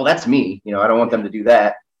not like, oh, that's me. You know, I don't want them to do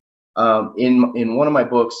that. In one of my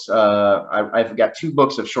books, I've got 2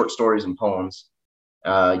 books of short stories and poems.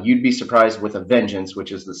 You'd Be Surprised with a Vengeance,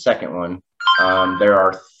 which is the second one. There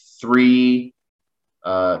are 3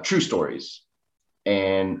 true stories.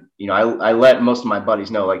 And, you know, I let most of my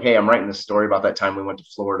buddies know, like, hey, I'm writing this story about that time we went to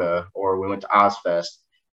Florida or we went to Ozfest.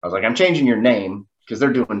 I was like, I'm changing your name because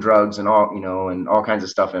they're doing drugs and all, you know, and all kinds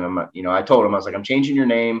of stuff in them. You know, I told them, I was like, I'm changing your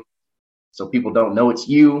name so people don't know it's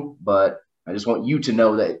you, but I just want you to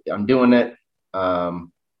know that I'm doing it.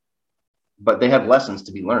 But they have lessons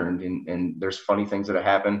to be learned, and there's funny things that have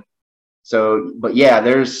happened. So, but yeah,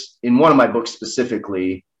 there's in one of my books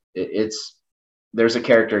specifically, there's a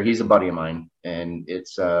character, he's a buddy of mine, and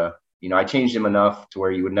it's you know, I changed him enough to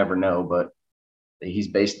where you would never know, but he's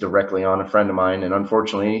based directly on a friend of mine, and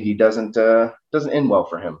unfortunately he doesn't end well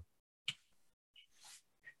for him.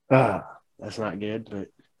 That's not good. But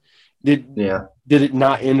did it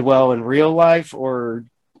not end well in real life or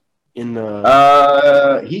in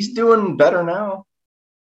the he's doing better now.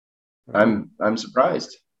 I'm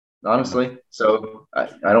surprised, honestly. So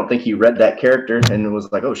I don't think he read that character and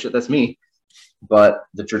was like, oh shit, that's me. But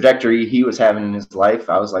the trajectory he was having in his life,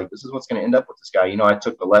 I was like, this is what's going to end up with this guy. You know, I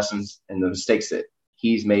took the lessons and the mistakes that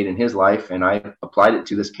he's made in his life, and I applied it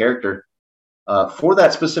to this character for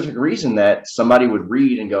that specific reason, that somebody would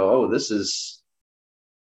read and go, oh, this is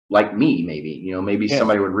like me, maybe. You know, maybe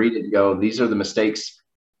somebody would read it and go, these are the mistakes.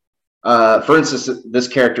 For instance, this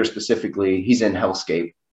character specifically, he's in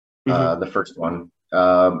Hellscape, the first one.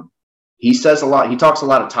 He says a lot. He talks a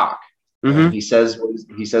lot of talk. He says,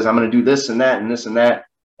 I'm going to do this and that and this and that.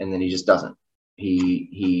 And then he just doesn't.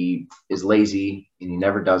 He is lazy and he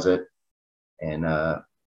never does it. And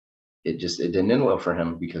it didn't end well for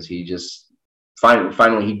him, because he just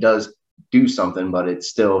finally he does do something, but it's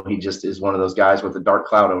still, he just is one of those guys with a dark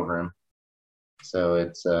cloud over him. So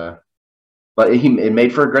it's, but it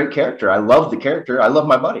made for a great character. I love the character. I love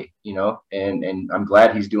my buddy, you know, and I'm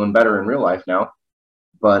glad he's doing better in real life now.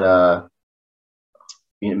 But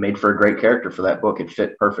it made for a great character for that book. It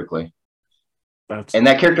fit perfectly. And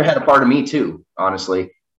that character had a part of me too,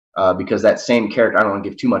 honestly, because that same character, I don't want to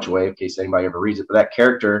give too much away in case anybody ever reads it, but that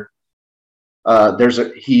character,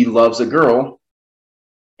 he loves a girl,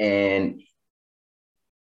 and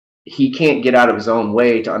he can't get out of his own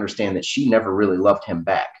way to understand that she never really loved him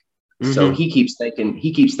back. So he keeps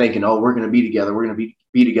thinking, oh, we're going to be together. We're going to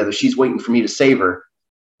be together. She's waiting for me to save her,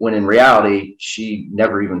 when in reality, she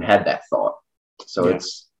never even had that thought. So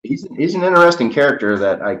he's an interesting character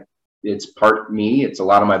that it's part me. It's a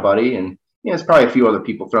lot of my buddy, and it's probably a few other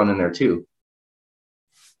people thrown in there too.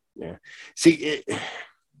 Yeah. See,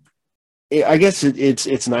 I guess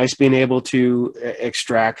it's nice being able to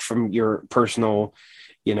extract from your personal,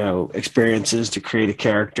 experiences to create a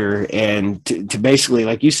character, and to basically,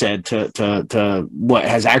 like you said, to what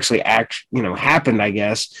has actually happened, I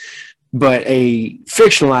guess, but a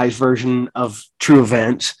fictionalized version of true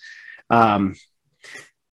events.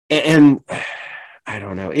 And I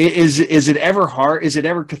don't know, is it ever hard? Is it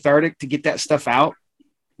ever cathartic to get that stuff out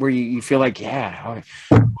where you feel like, oh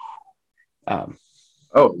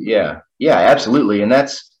yeah, absolutely. And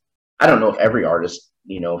that's, I don't know if every artist,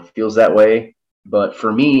 feels that way, but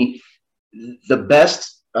for me, the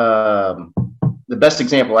best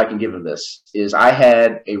example I can give of this is I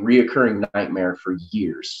had a reoccurring nightmare for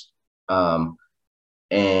years.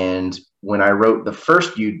 And when I wrote the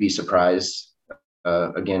first You'd Be Surprised,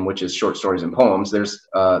 again, which is short stories and poems, there's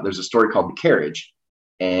a story called The Carriage.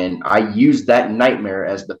 And I used that nightmare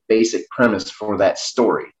as the basic premise for that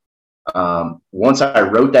story. Once I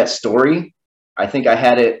wrote that story, I think I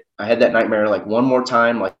had that nightmare like one more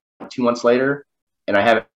time, like 2 months later, and I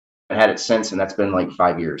haven't had it since, and that's been like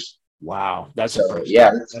 5 years. Wow, that's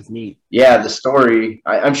neat. Yeah, the story.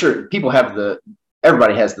 I'm sure people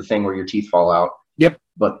everybody has the thing where your teeth fall out. Yep.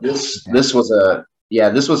 But this was a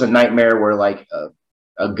nightmare where like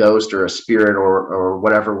a ghost or a spirit or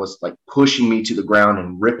whatever was like pushing me to the ground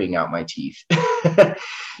and ripping out my teeth.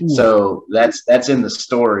 So that's in the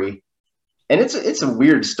story. And it's a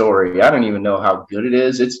weird story. I don't even know how good it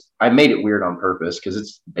is. I made it weird on purpose because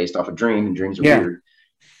it's based off a dream, and dreams are weird.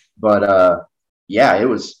 But yeah, it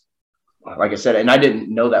was, like I said, and I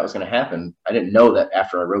didn't know that was going to happen. I didn't know that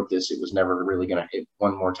after I wrote this, it was never really going to hit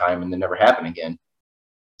one more time and then never happen again.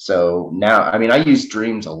 So now, I mean, I use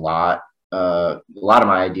dreams a lot. A lot of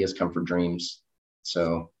my ideas come from dreams.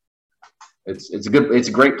 So it's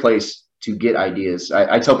a great place to get ideas.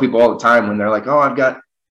 I tell people all the time when they're like, oh, I've got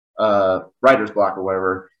writer's block or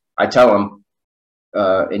whatever, I tell them,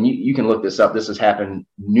 and you can look this up. This has happened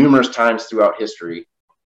numerous times throughout history.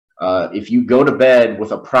 If you go to bed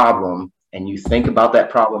with a problem and you think about that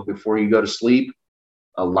problem before you go to sleep,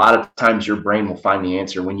 a lot of times your brain will find the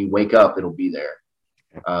answer. When you wake up, it'll be there.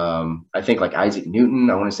 I think like Isaac Newton,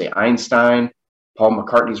 I want to say Einstein, Paul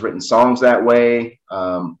McCartney's written songs that way.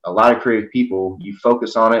 A lot of creative people, you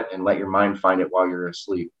focus on it and let your mind find it while you're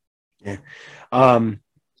asleep. Yeah.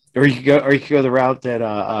 Or you could go the route that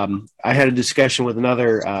I had a discussion with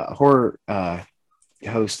another horror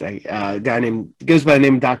host, a guy goes by the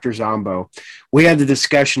name of Dr. Zombo. We had the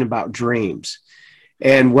discussion about dreams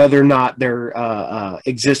and whether or not there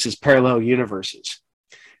exist as parallel universes.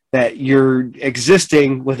 That you're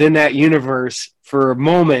existing within that universe for a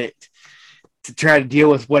moment to try to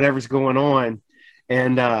deal with whatever's going on,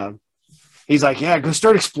 and he's like, yeah, go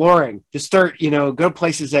start exploring. Just start, go to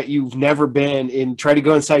places that you've never been and try to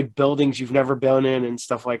go inside buildings you've never been in and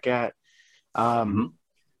stuff like that.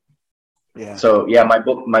 Yeah. So yeah, my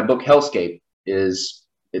book Hellscape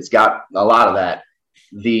it's got a lot of that.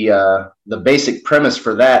 The basic premise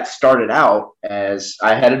for that started out as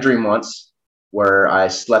I had a dream once where I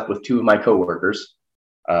slept with two of my coworkers,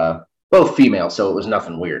 both female, so it was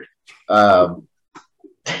nothing weird. And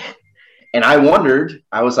I wondered,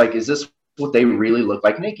 I was like, is this what they really look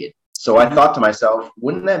like naked? So I thought to myself,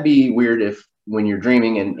 wouldn't that be weird if when you're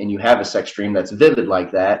dreaming and you have a sex dream that's vivid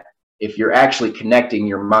like that, if you're actually connecting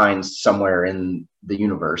your minds somewhere in the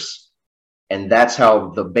universe? And that's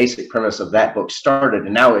how the basic premise of that book started.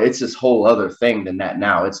 And now it's this whole other thing than that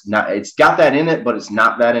now. It's got that in it, but it's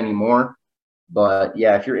not that anymore. But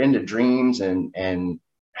yeah, if you're into dreams and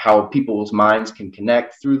how people's minds can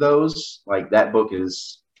connect through those, like that book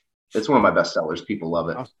it's one of my best sellers. People love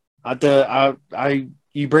it.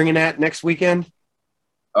 You bringing that next weekend?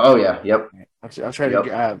 Oh yeah. Yep. I'll try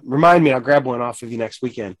to remind me. I'll grab one off of you next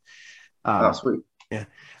weekend. Sweet. Yeah.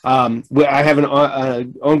 I have an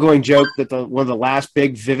ongoing joke that one of the last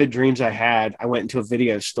big vivid dreams I had, I went into a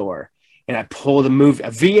video store and I pulled a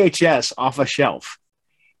VHS off a shelf,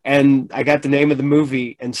 and I got the name of the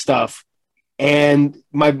movie and stuff. And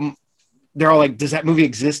they're all like, does that movie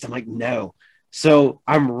exist? I'm like, no. So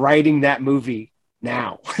I'm writing that movie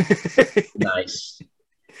now. Nice.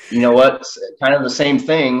 You know what? Kind of the same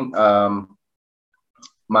thing.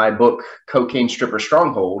 My book, Cocaine Stripper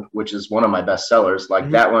Stronghold, which is one of my best sellers,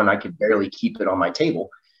 that one, I could barely keep it on my table.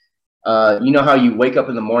 You know how you wake up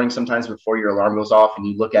in the morning sometimes before your alarm goes off and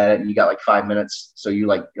you look at it and you got like 5 minutes. So you're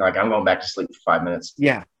like, I'm going back to sleep for 5 minutes.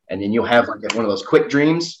 Yeah. And then you'll have like one of those quick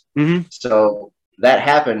dreams. Mm-hmm. So that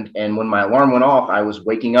happened. And when my alarm went off, I was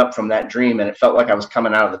waking up from that dream and it felt like I was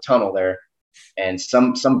coming out of the tunnel there. And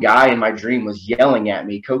some guy in my dream was yelling at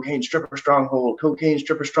me, Cocaine Stripper Stronghold, Cocaine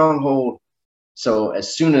Stripper Stronghold. So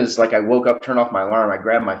as soon as I woke up, turned off my alarm, I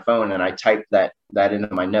grabbed my phone and I typed that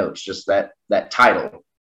into my notes, just that title.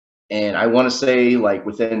 And I want to say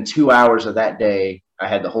within 2 hours of that day, I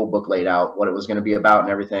had the whole book laid out, what it was going to be about and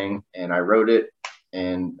everything. And I wrote it.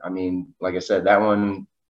 And I mean, like I said, that one,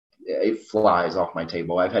 it flies off my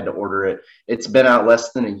table. I've had to order it. It's been out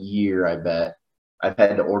less than a year, I bet. I've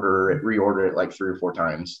had to reorder it like 3 or 4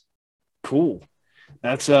 times. Cool.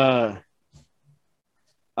 That's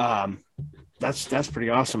pretty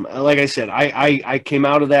awesome. Like I said, I came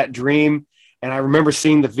out of that dream and I remember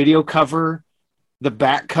seeing the video cover, the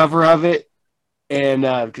back cover of it. And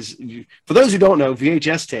because for those who don't know,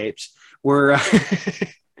 VHS tapes were,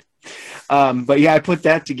 but yeah, I put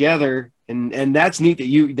that together and that's neat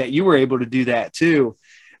that you were able to do that too.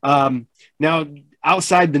 Now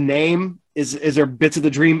outside the name, is there bits of the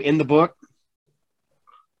dream in the book?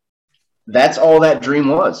 That's all that dream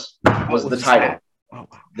was the title. Oh,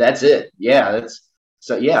 wow. That's it. Yeah.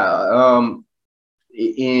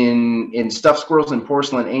 In Stuffed Squirrels and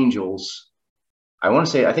Porcelain Angels, I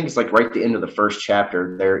think it's right at the end of the first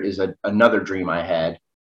chapter, there is another dream I had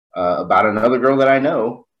about another girl that I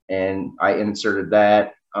know. And I inserted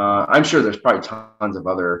that. I'm sure there's probably tons of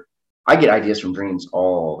I get ideas from dreams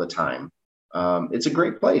all the time. It's a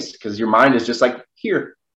great place because your mind is just like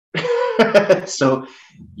here. So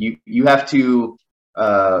you have to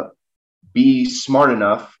be smart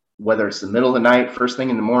enough, whether it's the middle of the night, first thing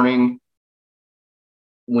in the morning,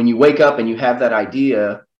 when you wake up and you have that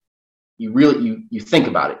idea, you think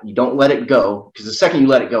about it. You don't let it go, because the second you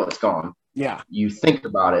let it go, it's gone. Yeah. You think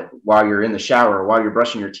about it while you're in the shower or while you're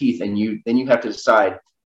brushing your teeth, and then you have to decide,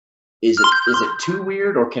 is it too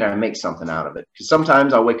weird, or can I make something out of it? Because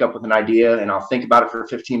sometimes I'll wake up with an idea and I'll think about it for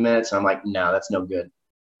 15 minutes and I'm like, no, that's no good.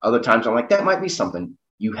 Other times I'm like, that might be something.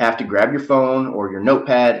 You have to grab your phone or your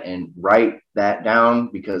notepad and write that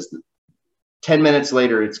down, because 10 minutes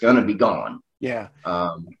later it's going to be gone. Yeah.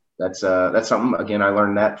 That's something, again, I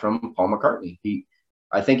learned that from Paul McCartney.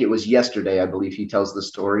 I think it was yesterday, I believe he tells the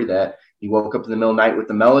story that he woke up in the middle of the night with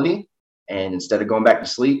the melody, and instead of going back to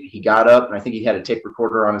sleep, he got up, and I think he had a tape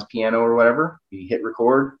recorder on his piano or whatever. He hit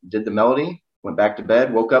record, did the melody, went back to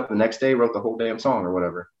bed, woke up the next day, wrote the whole damn song or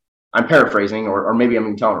whatever. I'm paraphrasing, or maybe I'm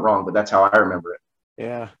even telling it wrong, but that's how I remember it.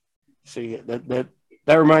 Yeah. See, that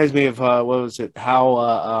reminds me of what was it?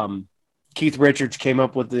 How Keith Richards came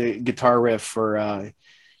up with the guitar riff for,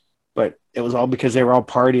 but it was all because they were all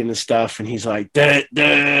partying and stuff, and he's like, da,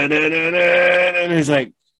 da, da, da, da, and he's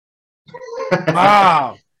like,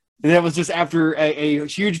 wow. And that was just after a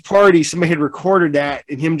huge party. Somebody had recorded that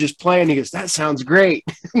and him just playing. He goes, that sounds great.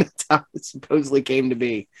 That's how it supposedly came to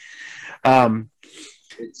be.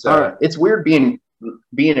 It's weird being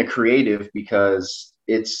a creative, because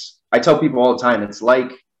I tell people all the time, it's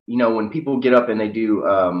like, when people get up and they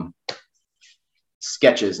do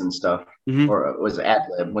sketches and stuff, mm-hmm. or was it ad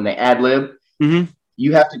lib? When they ad lib, mm-hmm.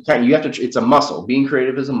 you have to, it's a muscle. Being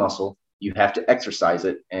creative is a muscle. You have to exercise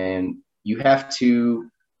it, and you have to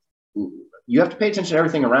pay attention to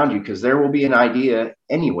everything around you, because there will be an idea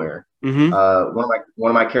anywhere. Mm-hmm.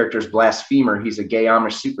 One of my characters, Blasphemer, he's a gay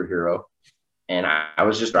Amish superhero. And I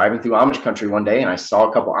was just driving through Amish country one day, and I saw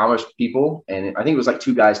a couple Amish people, and I think it was like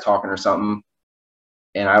two guys talking or something.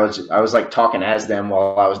 And I was like talking as them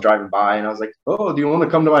while I was driving by, and I was like, oh, do you want to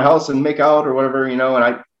come to my house and make out or whatever, And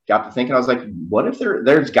I got to thinking, I was like, what if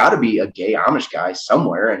there's got to be a gay Amish guy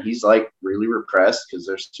somewhere, and he's like really repressed because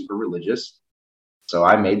they're super religious. So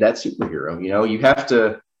I made that superhero. You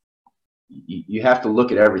have to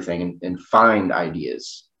look at everything and find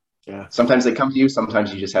ideas. Yeah. Sometimes they come to you.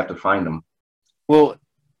 Sometimes you just have to find them. Well,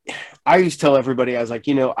 I used to tell everybody, I was like,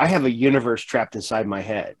 I have a universe trapped inside my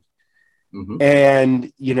head. Mm-hmm.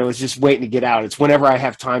 And, it's just waiting to get out. It's whenever I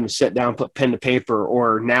have time to sit down, put pen to paper,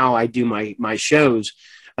 or now I do my shows.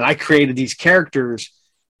 And I created these characters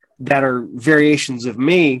that are variations of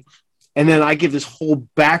me. And then I give this whole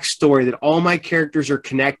backstory that all my characters are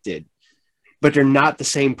connected, but they're not the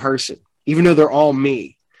same person, even though they're all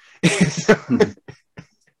me. And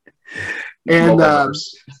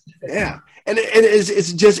yeah. And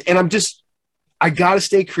it's just, and I got to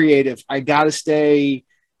stay creative. I got to stay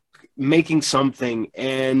making something.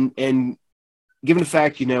 And given the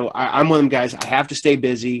fact, I'm one of them guys, I have to stay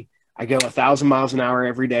busy. I go 1,000 miles an hour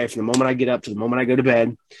every day from the moment I get up to the moment I go to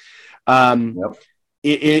bed. Yep.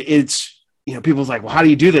 It's, people's like, well, how do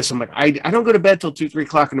you do this? I'm like, I don't go to bed till 2-3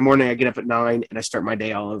 o'clock in the morning. I get up at 9 and I start my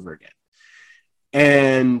day all over again.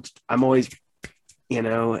 And I'm always,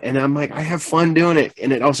 and I'm like, I have fun doing it.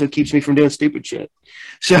 And it also keeps me from doing stupid shit.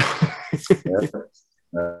 So I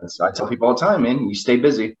tell people all the time, man, you stay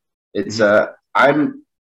busy. It's, I'm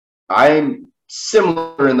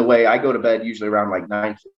similar in the way I go to bed usually around like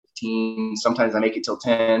 9:15. Sometimes I make it till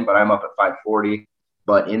 10, but I'm up at 5:40.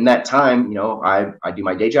 But in that time, I do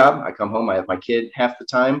my day job. I come home, I have my kid half the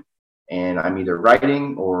time, and I'm either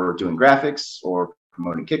writing or doing graphics or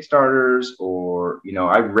promoting Kickstarters, or,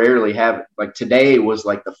 I rarely have, like today was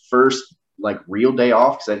like the first like real day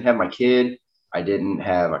off because I didn't have my kid. I didn't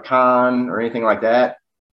have a con or anything like that.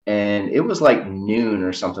 And it was like noon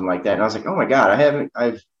or something like that. And I was like, oh my God,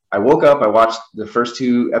 I woke up, I watched the first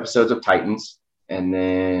 2 episodes of Titans, and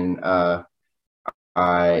then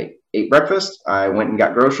I ate breakfast. I went and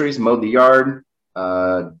got groceries, mowed the yard,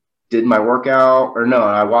 did my workout, or no,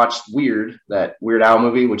 I watched that Weird Al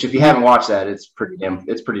movie, which if you haven't watched that, it's pretty damn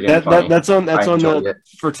funny. That's on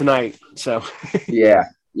for tonight. So yeah,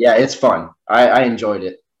 it's fun. I enjoyed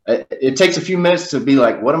it. It takes a few minutes to be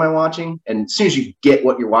like, what am I watching? And as soon as you get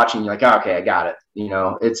what you're watching, you're like, oh, okay, I got it.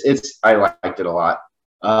 I liked it a lot.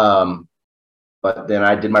 But then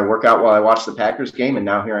I did my workout while I watched the Packers game, and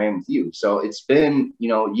now here I am with you. So it's been,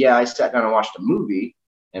 I sat down and watched a movie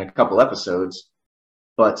and a couple episodes,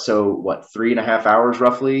 but so what, 3.5 hours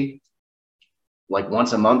roughly, like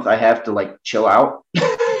once a month, I have to like chill out.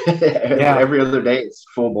 Every other day it's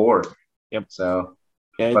full bore. Yep. So,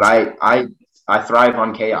 but I thrive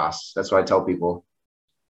on chaos. That's what I tell people.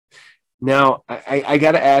 Now, I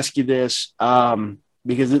got to ask you this,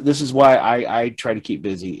 because this is why I try to keep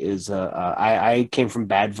busy. I came from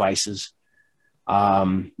bad vices.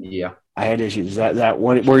 Yeah. I had issues. Is that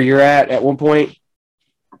one where you're at one point?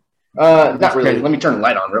 Not really. Let me turn the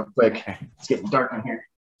light on real quick. Okay. It's getting dark in here.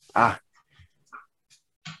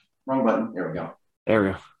 Wrong button. There we go. There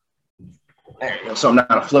we go. There you go. So I'm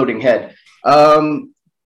not a floating head.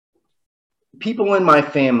 People in my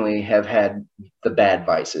family have had the bad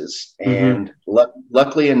vices, and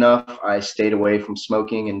luckily enough, I stayed away from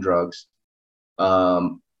smoking and drugs.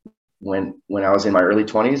 When I was in my early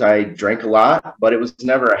 20s, I drank a lot, but it was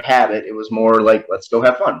never a habit. It was more like, let's go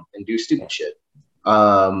have fun and do stupid shit.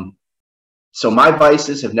 So my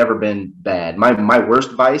vices have never been bad. My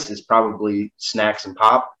worst vice is probably snacks and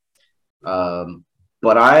pop.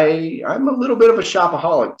 But I'm a little bit of a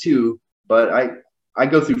shopaholic too, but I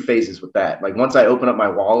go through phases with that. Like once I open up my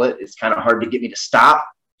wallet, it's kind of hard to get me to stop.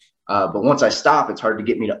 But once I stop, it's hard to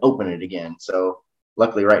get me to open it again. So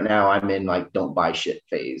luckily right now I'm in like don't buy shit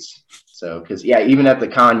phase. So because yeah, even at the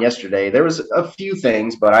con yesterday, there was a few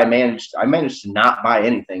things, but I managed to not buy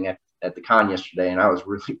anything at the con yesterday, and I was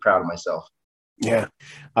really proud of myself. Yeah.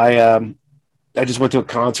 I just went to a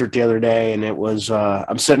concert the other day, and it was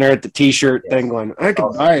I'm sitting there at the t-shirt thing going, I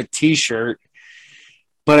could buy a t-shirt,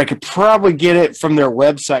 but I could probably get it from their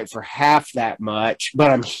website for half that much, but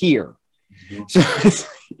I'm here. Mm-hmm. So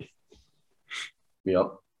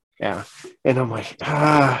yep. Yeah. And I'm like,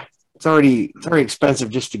 it's already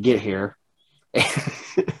expensive just to get here. Yeah,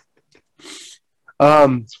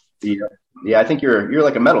 I think you're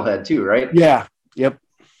like a metalhead too, right? Yeah. Yep.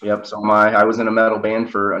 So I was in a metal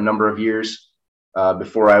band for a number of years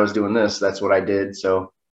before I was doing this. That's what I did.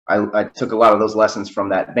 So I took a lot of those lessons from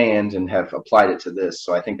that band and have applied it to this.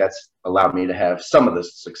 So I think that's allowed me to have some of the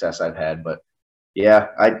success I've had. But yeah,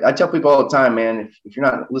 I tell people all the time, man, if you're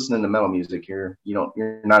not listening to metal music, you're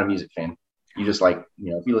not a music fan. You just like,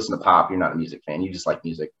 if you listen to pop, you're not a music fan. You just like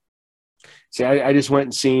music. See, I just went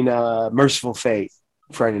and seen Merciful Fate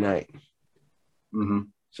Friday night. Mm-hmm.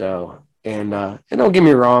 So, and don't get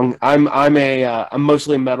me wrong, I'm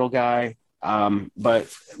mostly a metal guy.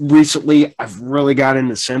 But recently I've really got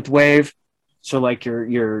into synthwave. So like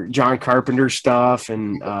your John Carpenter stuff,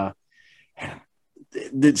 and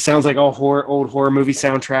it sounds like all old horror movie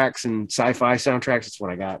soundtracks and sci-fi soundtracks. That's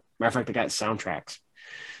what I got. Matter of fact, I got soundtracks.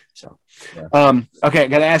 So, yeah. Okay, I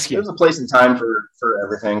got to ask you. There's a place and time for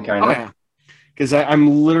everything, kind of. Oh, yeah. Because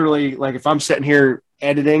I'm literally like, if I'm sitting here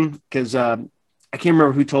editing, because I can't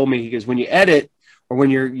remember who told me, he goes, when you edit or when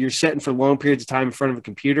you're sitting for long periods of time in front of a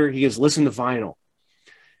computer, he goes, listen to vinyl.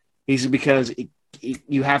 He said, because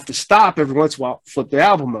you have to stop every once in a while, flip the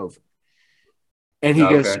album over. And he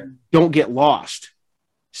goes, don't get lost.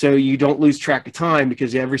 So you don't lose track of time,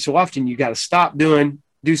 because every so often you got to stop do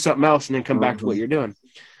something else and then come back to what you're doing.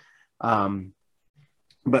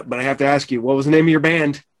 But I have to ask you, what was the name of your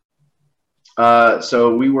band?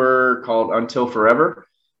 So we were called Until Forever,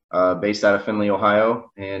 based out of Findlay, Ohio.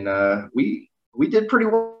 And we did pretty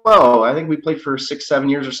well. I think we played for 6-7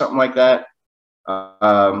 years or something like that.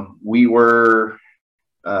 We were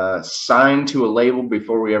signed to a label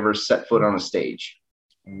before we ever set foot on a stage.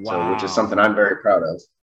 Wow. So, which is something I'm very proud of.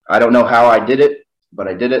 I don't know how I did it, but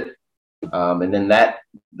I did it. And then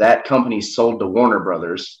that company sold to Warner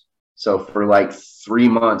Brothers. So for like 3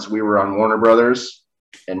 months, we were on Warner Brothers,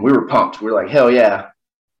 and we were pumped. We were like, hell yeah.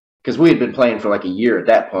 Because we had been playing for like a year at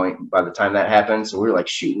that point by the time that happened. So we were like,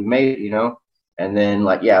 shoot, we made it, And then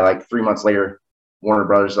like 3 months later, Warner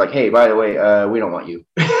Brothers was like, hey, by the way, we don't want you.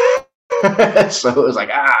 So it was like,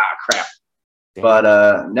 crap. Damn.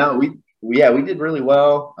 But no, we did really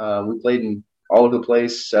well. We played in all over the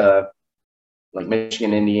place, like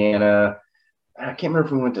Michigan, Indiana. I can't remember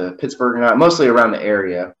if we went to Pittsburgh or not, mostly around the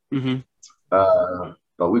area. Mm-hmm.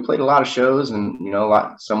 But we played a lot of shows, and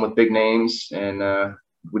some with big names, and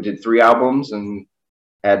we did 3 albums and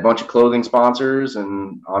had a bunch of clothing sponsors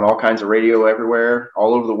and on all kinds of radio everywhere,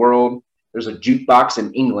 all over the world. There's a jukebox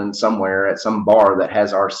in England somewhere at some bar that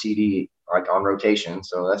has our CD like on rotation,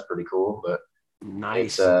 so that's pretty cool. But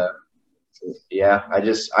nice. Yeah,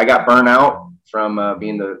 I got burnt out from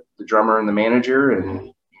being the drummer and the manager,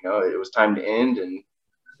 and it was time to end, and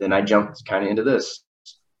then I jumped kind of into this.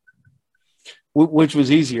 Which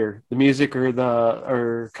was easier, the music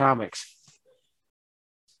or comics?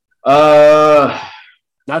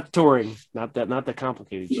 Not touring, not the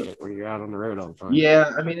complicated shit where you're out on the road all the time.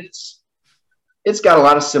 Yeah, I mean it's got a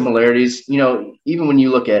lot of similarities. Even when you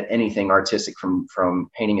look at anything artistic, from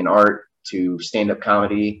painting and art to stand-up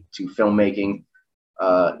comedy to filmmaking,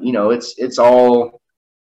 it's all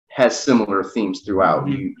has similar themes throughout.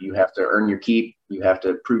 Mm-hmm. You have to earn your keep. You have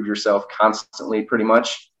to prove yourself constantly, pretty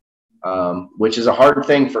much, which is a hard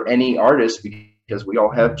thing for any artist because we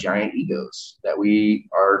all have giant egos that we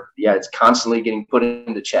are. Yeah, it's constantly getting put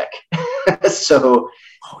into check. So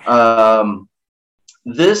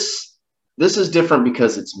this is different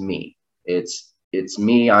because it's me. It's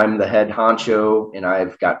me. I'm the head honcho, and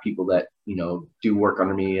I've got people that do work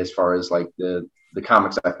under me as far as like the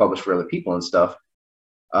comics I publish for other people and stuff.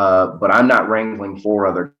 But I'm not wrangling 4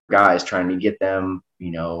 other guys trying to get them,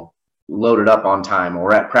 loaded up on time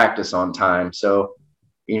or at practice on time. So,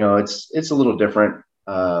 it's a little different.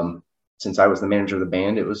 Since I was the manager of the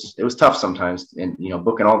band, it was tough sometimes, and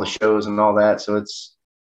booking all the shows and all that. So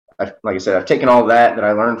like I said, I've taken all that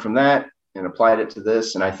I learned from that and applied it to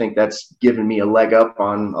this, and I think that's given me a leg up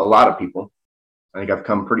on a lot of people. I think I've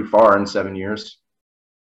come pretty far in 7 years.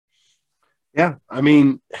 Yeah, I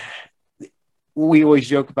mean, we always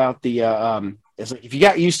joke about it's like if you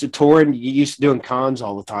got used to touring, you get used to doing cons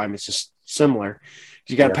all the time. It's just similar.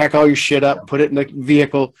 You got to pack all your shit up, put it in the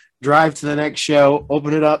vehicle, drive to the next show,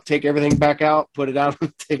 open it up, take everything back out, put it out on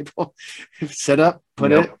the table, set up,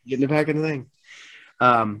 put it, get in the back of the thing.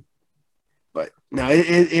 But no,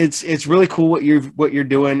 it's really cool what you're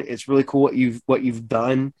doing. It's really cool what you've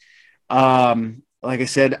done. Like I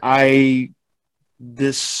said,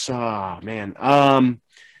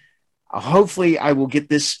 hopefully I will get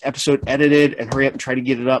this episode edited and hurry up and try to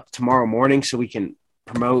get it up tomorrow morning so we can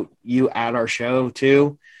promote you at our show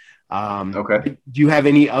too. Okay. Do you have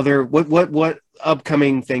any other, what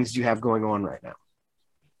upcoming things do you have going on right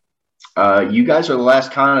now? You guys are the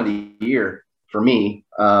last con of the year for me.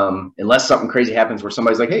 Unless something crazy happens where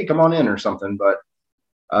somebody's like, hey, come on in or something. But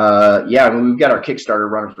yeah, I mean, we've got our Kickstarter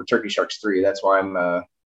running for Turkey Sharks 3. That's why I'm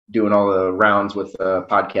doing all the rounds with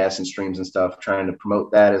podcasts and streams and stuff, trying to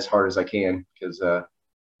promote that as hard as I can, because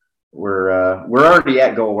we're already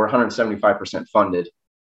at goal. We're 175% funded,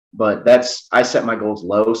 but I set my goals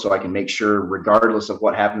low so I can make sure, regardless of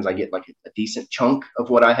what happens, I get like a decent chunk of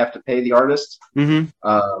what I have to pay the artist.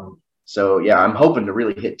 Mm-hmm. So yeah, I'm hoping to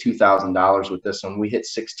really hit $2,000 with this one. We hit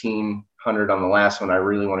 $1,600 on the last one. I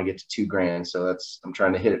really want to get to $2,000, so I'm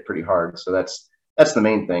trying to hit it pretty hard. So that's the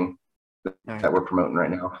main thing that we're promoting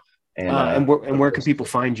right now. And where can people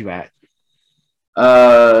find you at?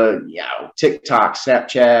 Yeah, TikTok,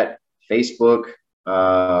 Snapchat, Facebook,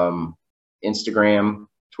 Instagram,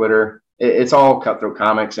 Twitter. It's all Cutthroat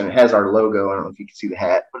Comics, and it has our logo. I don't know if you can see the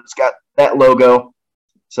hat, but it's got that logo.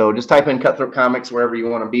 So just type in Cutthroat Comics wherever you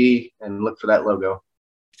want to be and look for that logo.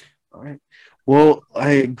 All right. Well,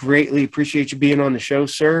 I greatly appreciate you being on the show,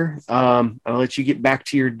 sir. I'll let you get back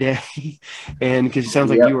to your day, and because it sounds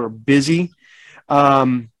like you are busy.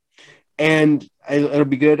 And it'll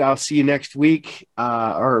be good. I'll see you next week,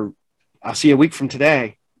 or I'll see you a week from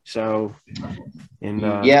today. So,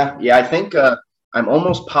 yeah, I think I'm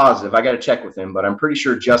almost positive. I got to check with him, but I'm pretty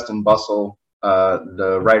sure Justin Bussell,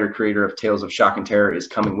 the writer-creator of Tales of Shock and Terror, is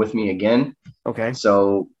coming with me again. Okay.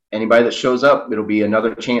 So anybody that shows up, it'll be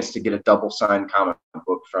another chance to get a double-signed comic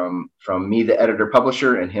book from me, the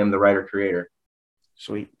editor-publisher, and him, the writer-creator.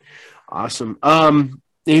 Sweet. Awesome.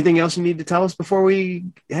 Anything else you need to tell us before we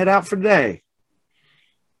head out for today?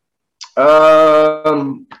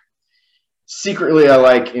 Secretly, I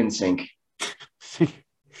like NSYNC.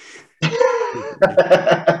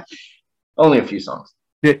 Only a few songs.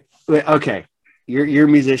 Okay. You're a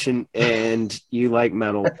musician and you like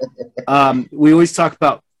metal. We always talk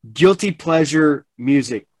about guilty pleasure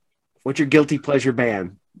music. What's your guilty pleasure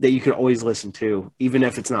band that you could always listen to, even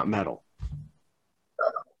if it's not metal?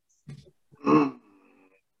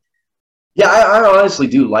 Yeah, I honestly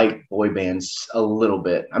do like boy bands a little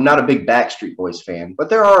bit. I'm not a big Backstreet Boys fan, but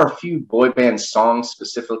there are a few boy band songs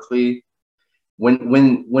specifically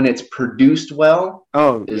when it's produced well.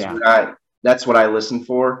 Oh, yeah. That's what I listen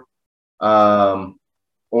for.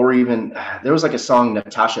 Or even there was like a song,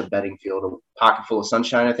 Natasha Bedingfield, "A Pocket Full of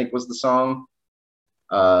Sunshine," I think was the song.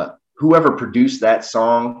 Whoever produced that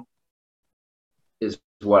song is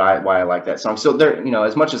why I like that song. So there,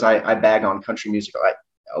 as much as I bag on country music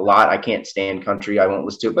a lot, I can't stand country. I won't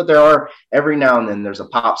listen to it, but there are every now and then there's a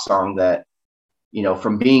pop song that,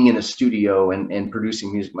 from being in the studio and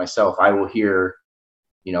producing music myself, I will hear,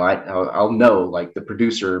 I'll know like the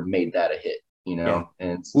producer made that a hit.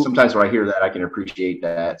 And sometimes when I hear that, I can appreciate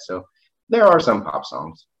that. So there are some pop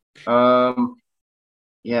songs.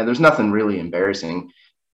 Yeah, there's nothing really embarrassing.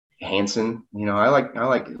 Hanson, I like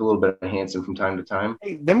a little bit of Hanson from time to time.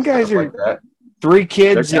 Hey, them guys are like 3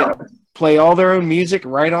 kids that play all their own music,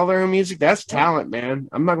 write all their own music. That's talent, man.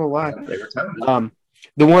 I'm not gonna lie.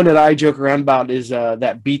 The one that I joke around about is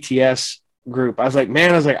that BTS group. I was like,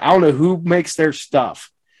 I don't know who makes their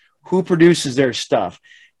stuff, who produces their stuff.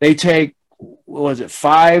 They take, what was it,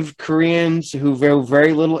 5 Koreans who know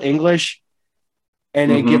very little English, and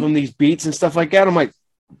they give them these beats and stuff like that. I'm like,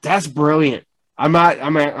 that's brilliant. I'm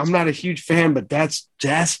not a huge fan, but that's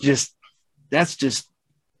just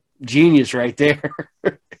genius right there.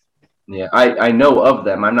 Yeah, I know of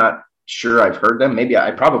them. I'm not sure I've heard them. Maybe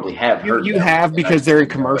I probably have heard You them. have, because they're in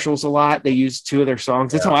commercials a lot. They use 2 of their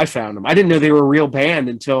songs. That's Yeah. how I found them. I didn't know they were a real band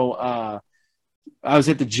until I was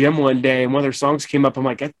at the gym one day and one of their songs came up. I'm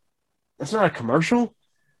like, that's not a commercial?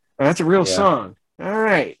 Oh, that's a real song. All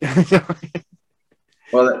right.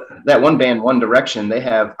 Well, that one band, One Direction,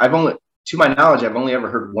 to my knowledge, I've only ever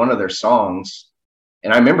heard one of their songs.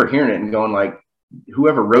 And I remember hearing it and going like,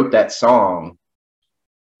 whoever wrote that song,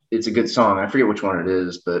 it's a good song. I forget which one it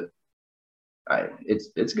is, but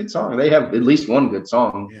it's a good song. They have at least one good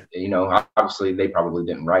song. Yeah. You know, obviously they probably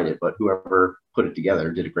didn't write it, but whoever put it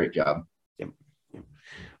together did a great job. Yep.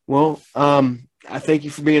 Well, I thank you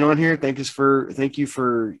for being on here. Thank you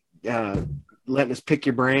for letting us pick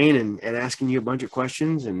your brain and asking you a bunch of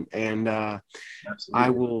questions. And I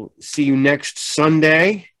will see you next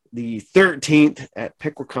Sunday, the 13th at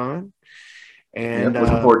PickWaCon. And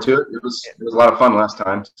looking forward to it. It was a lot of fun last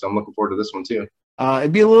time, so I'm looking forward to this one too.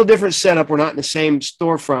 It'd be a little different setup. We're not in the same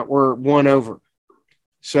storefront. We're one over.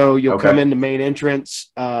 So you'll come in the main entrance,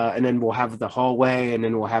 and then we'll have the hallway, and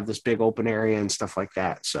then we'll have this big open area and stuff like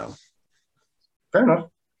that. So fair enough.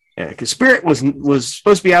 Yeah, because Spirit was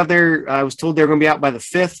supposed to be out there. I was told they were going to be out by the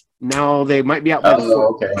 5th. Now they might be out by the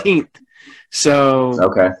 14th.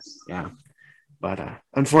 So yeah. But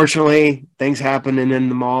unfortunately, things happened, and then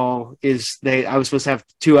the mall I was supposed to have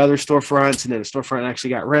 2 other storefronts, and then the storefront actually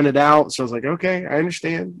got rented out. So I was like, okay, I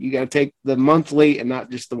understand. You got to take the monthly and not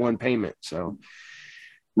just the one payment. So,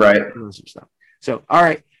 right. So, all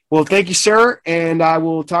right. Well, thank you, sir, and I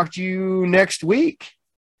will talk to you next week.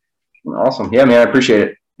 Awesome. Yeah, man, I appreciate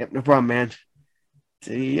it. Yep, no problem, man.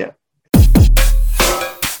 See ya.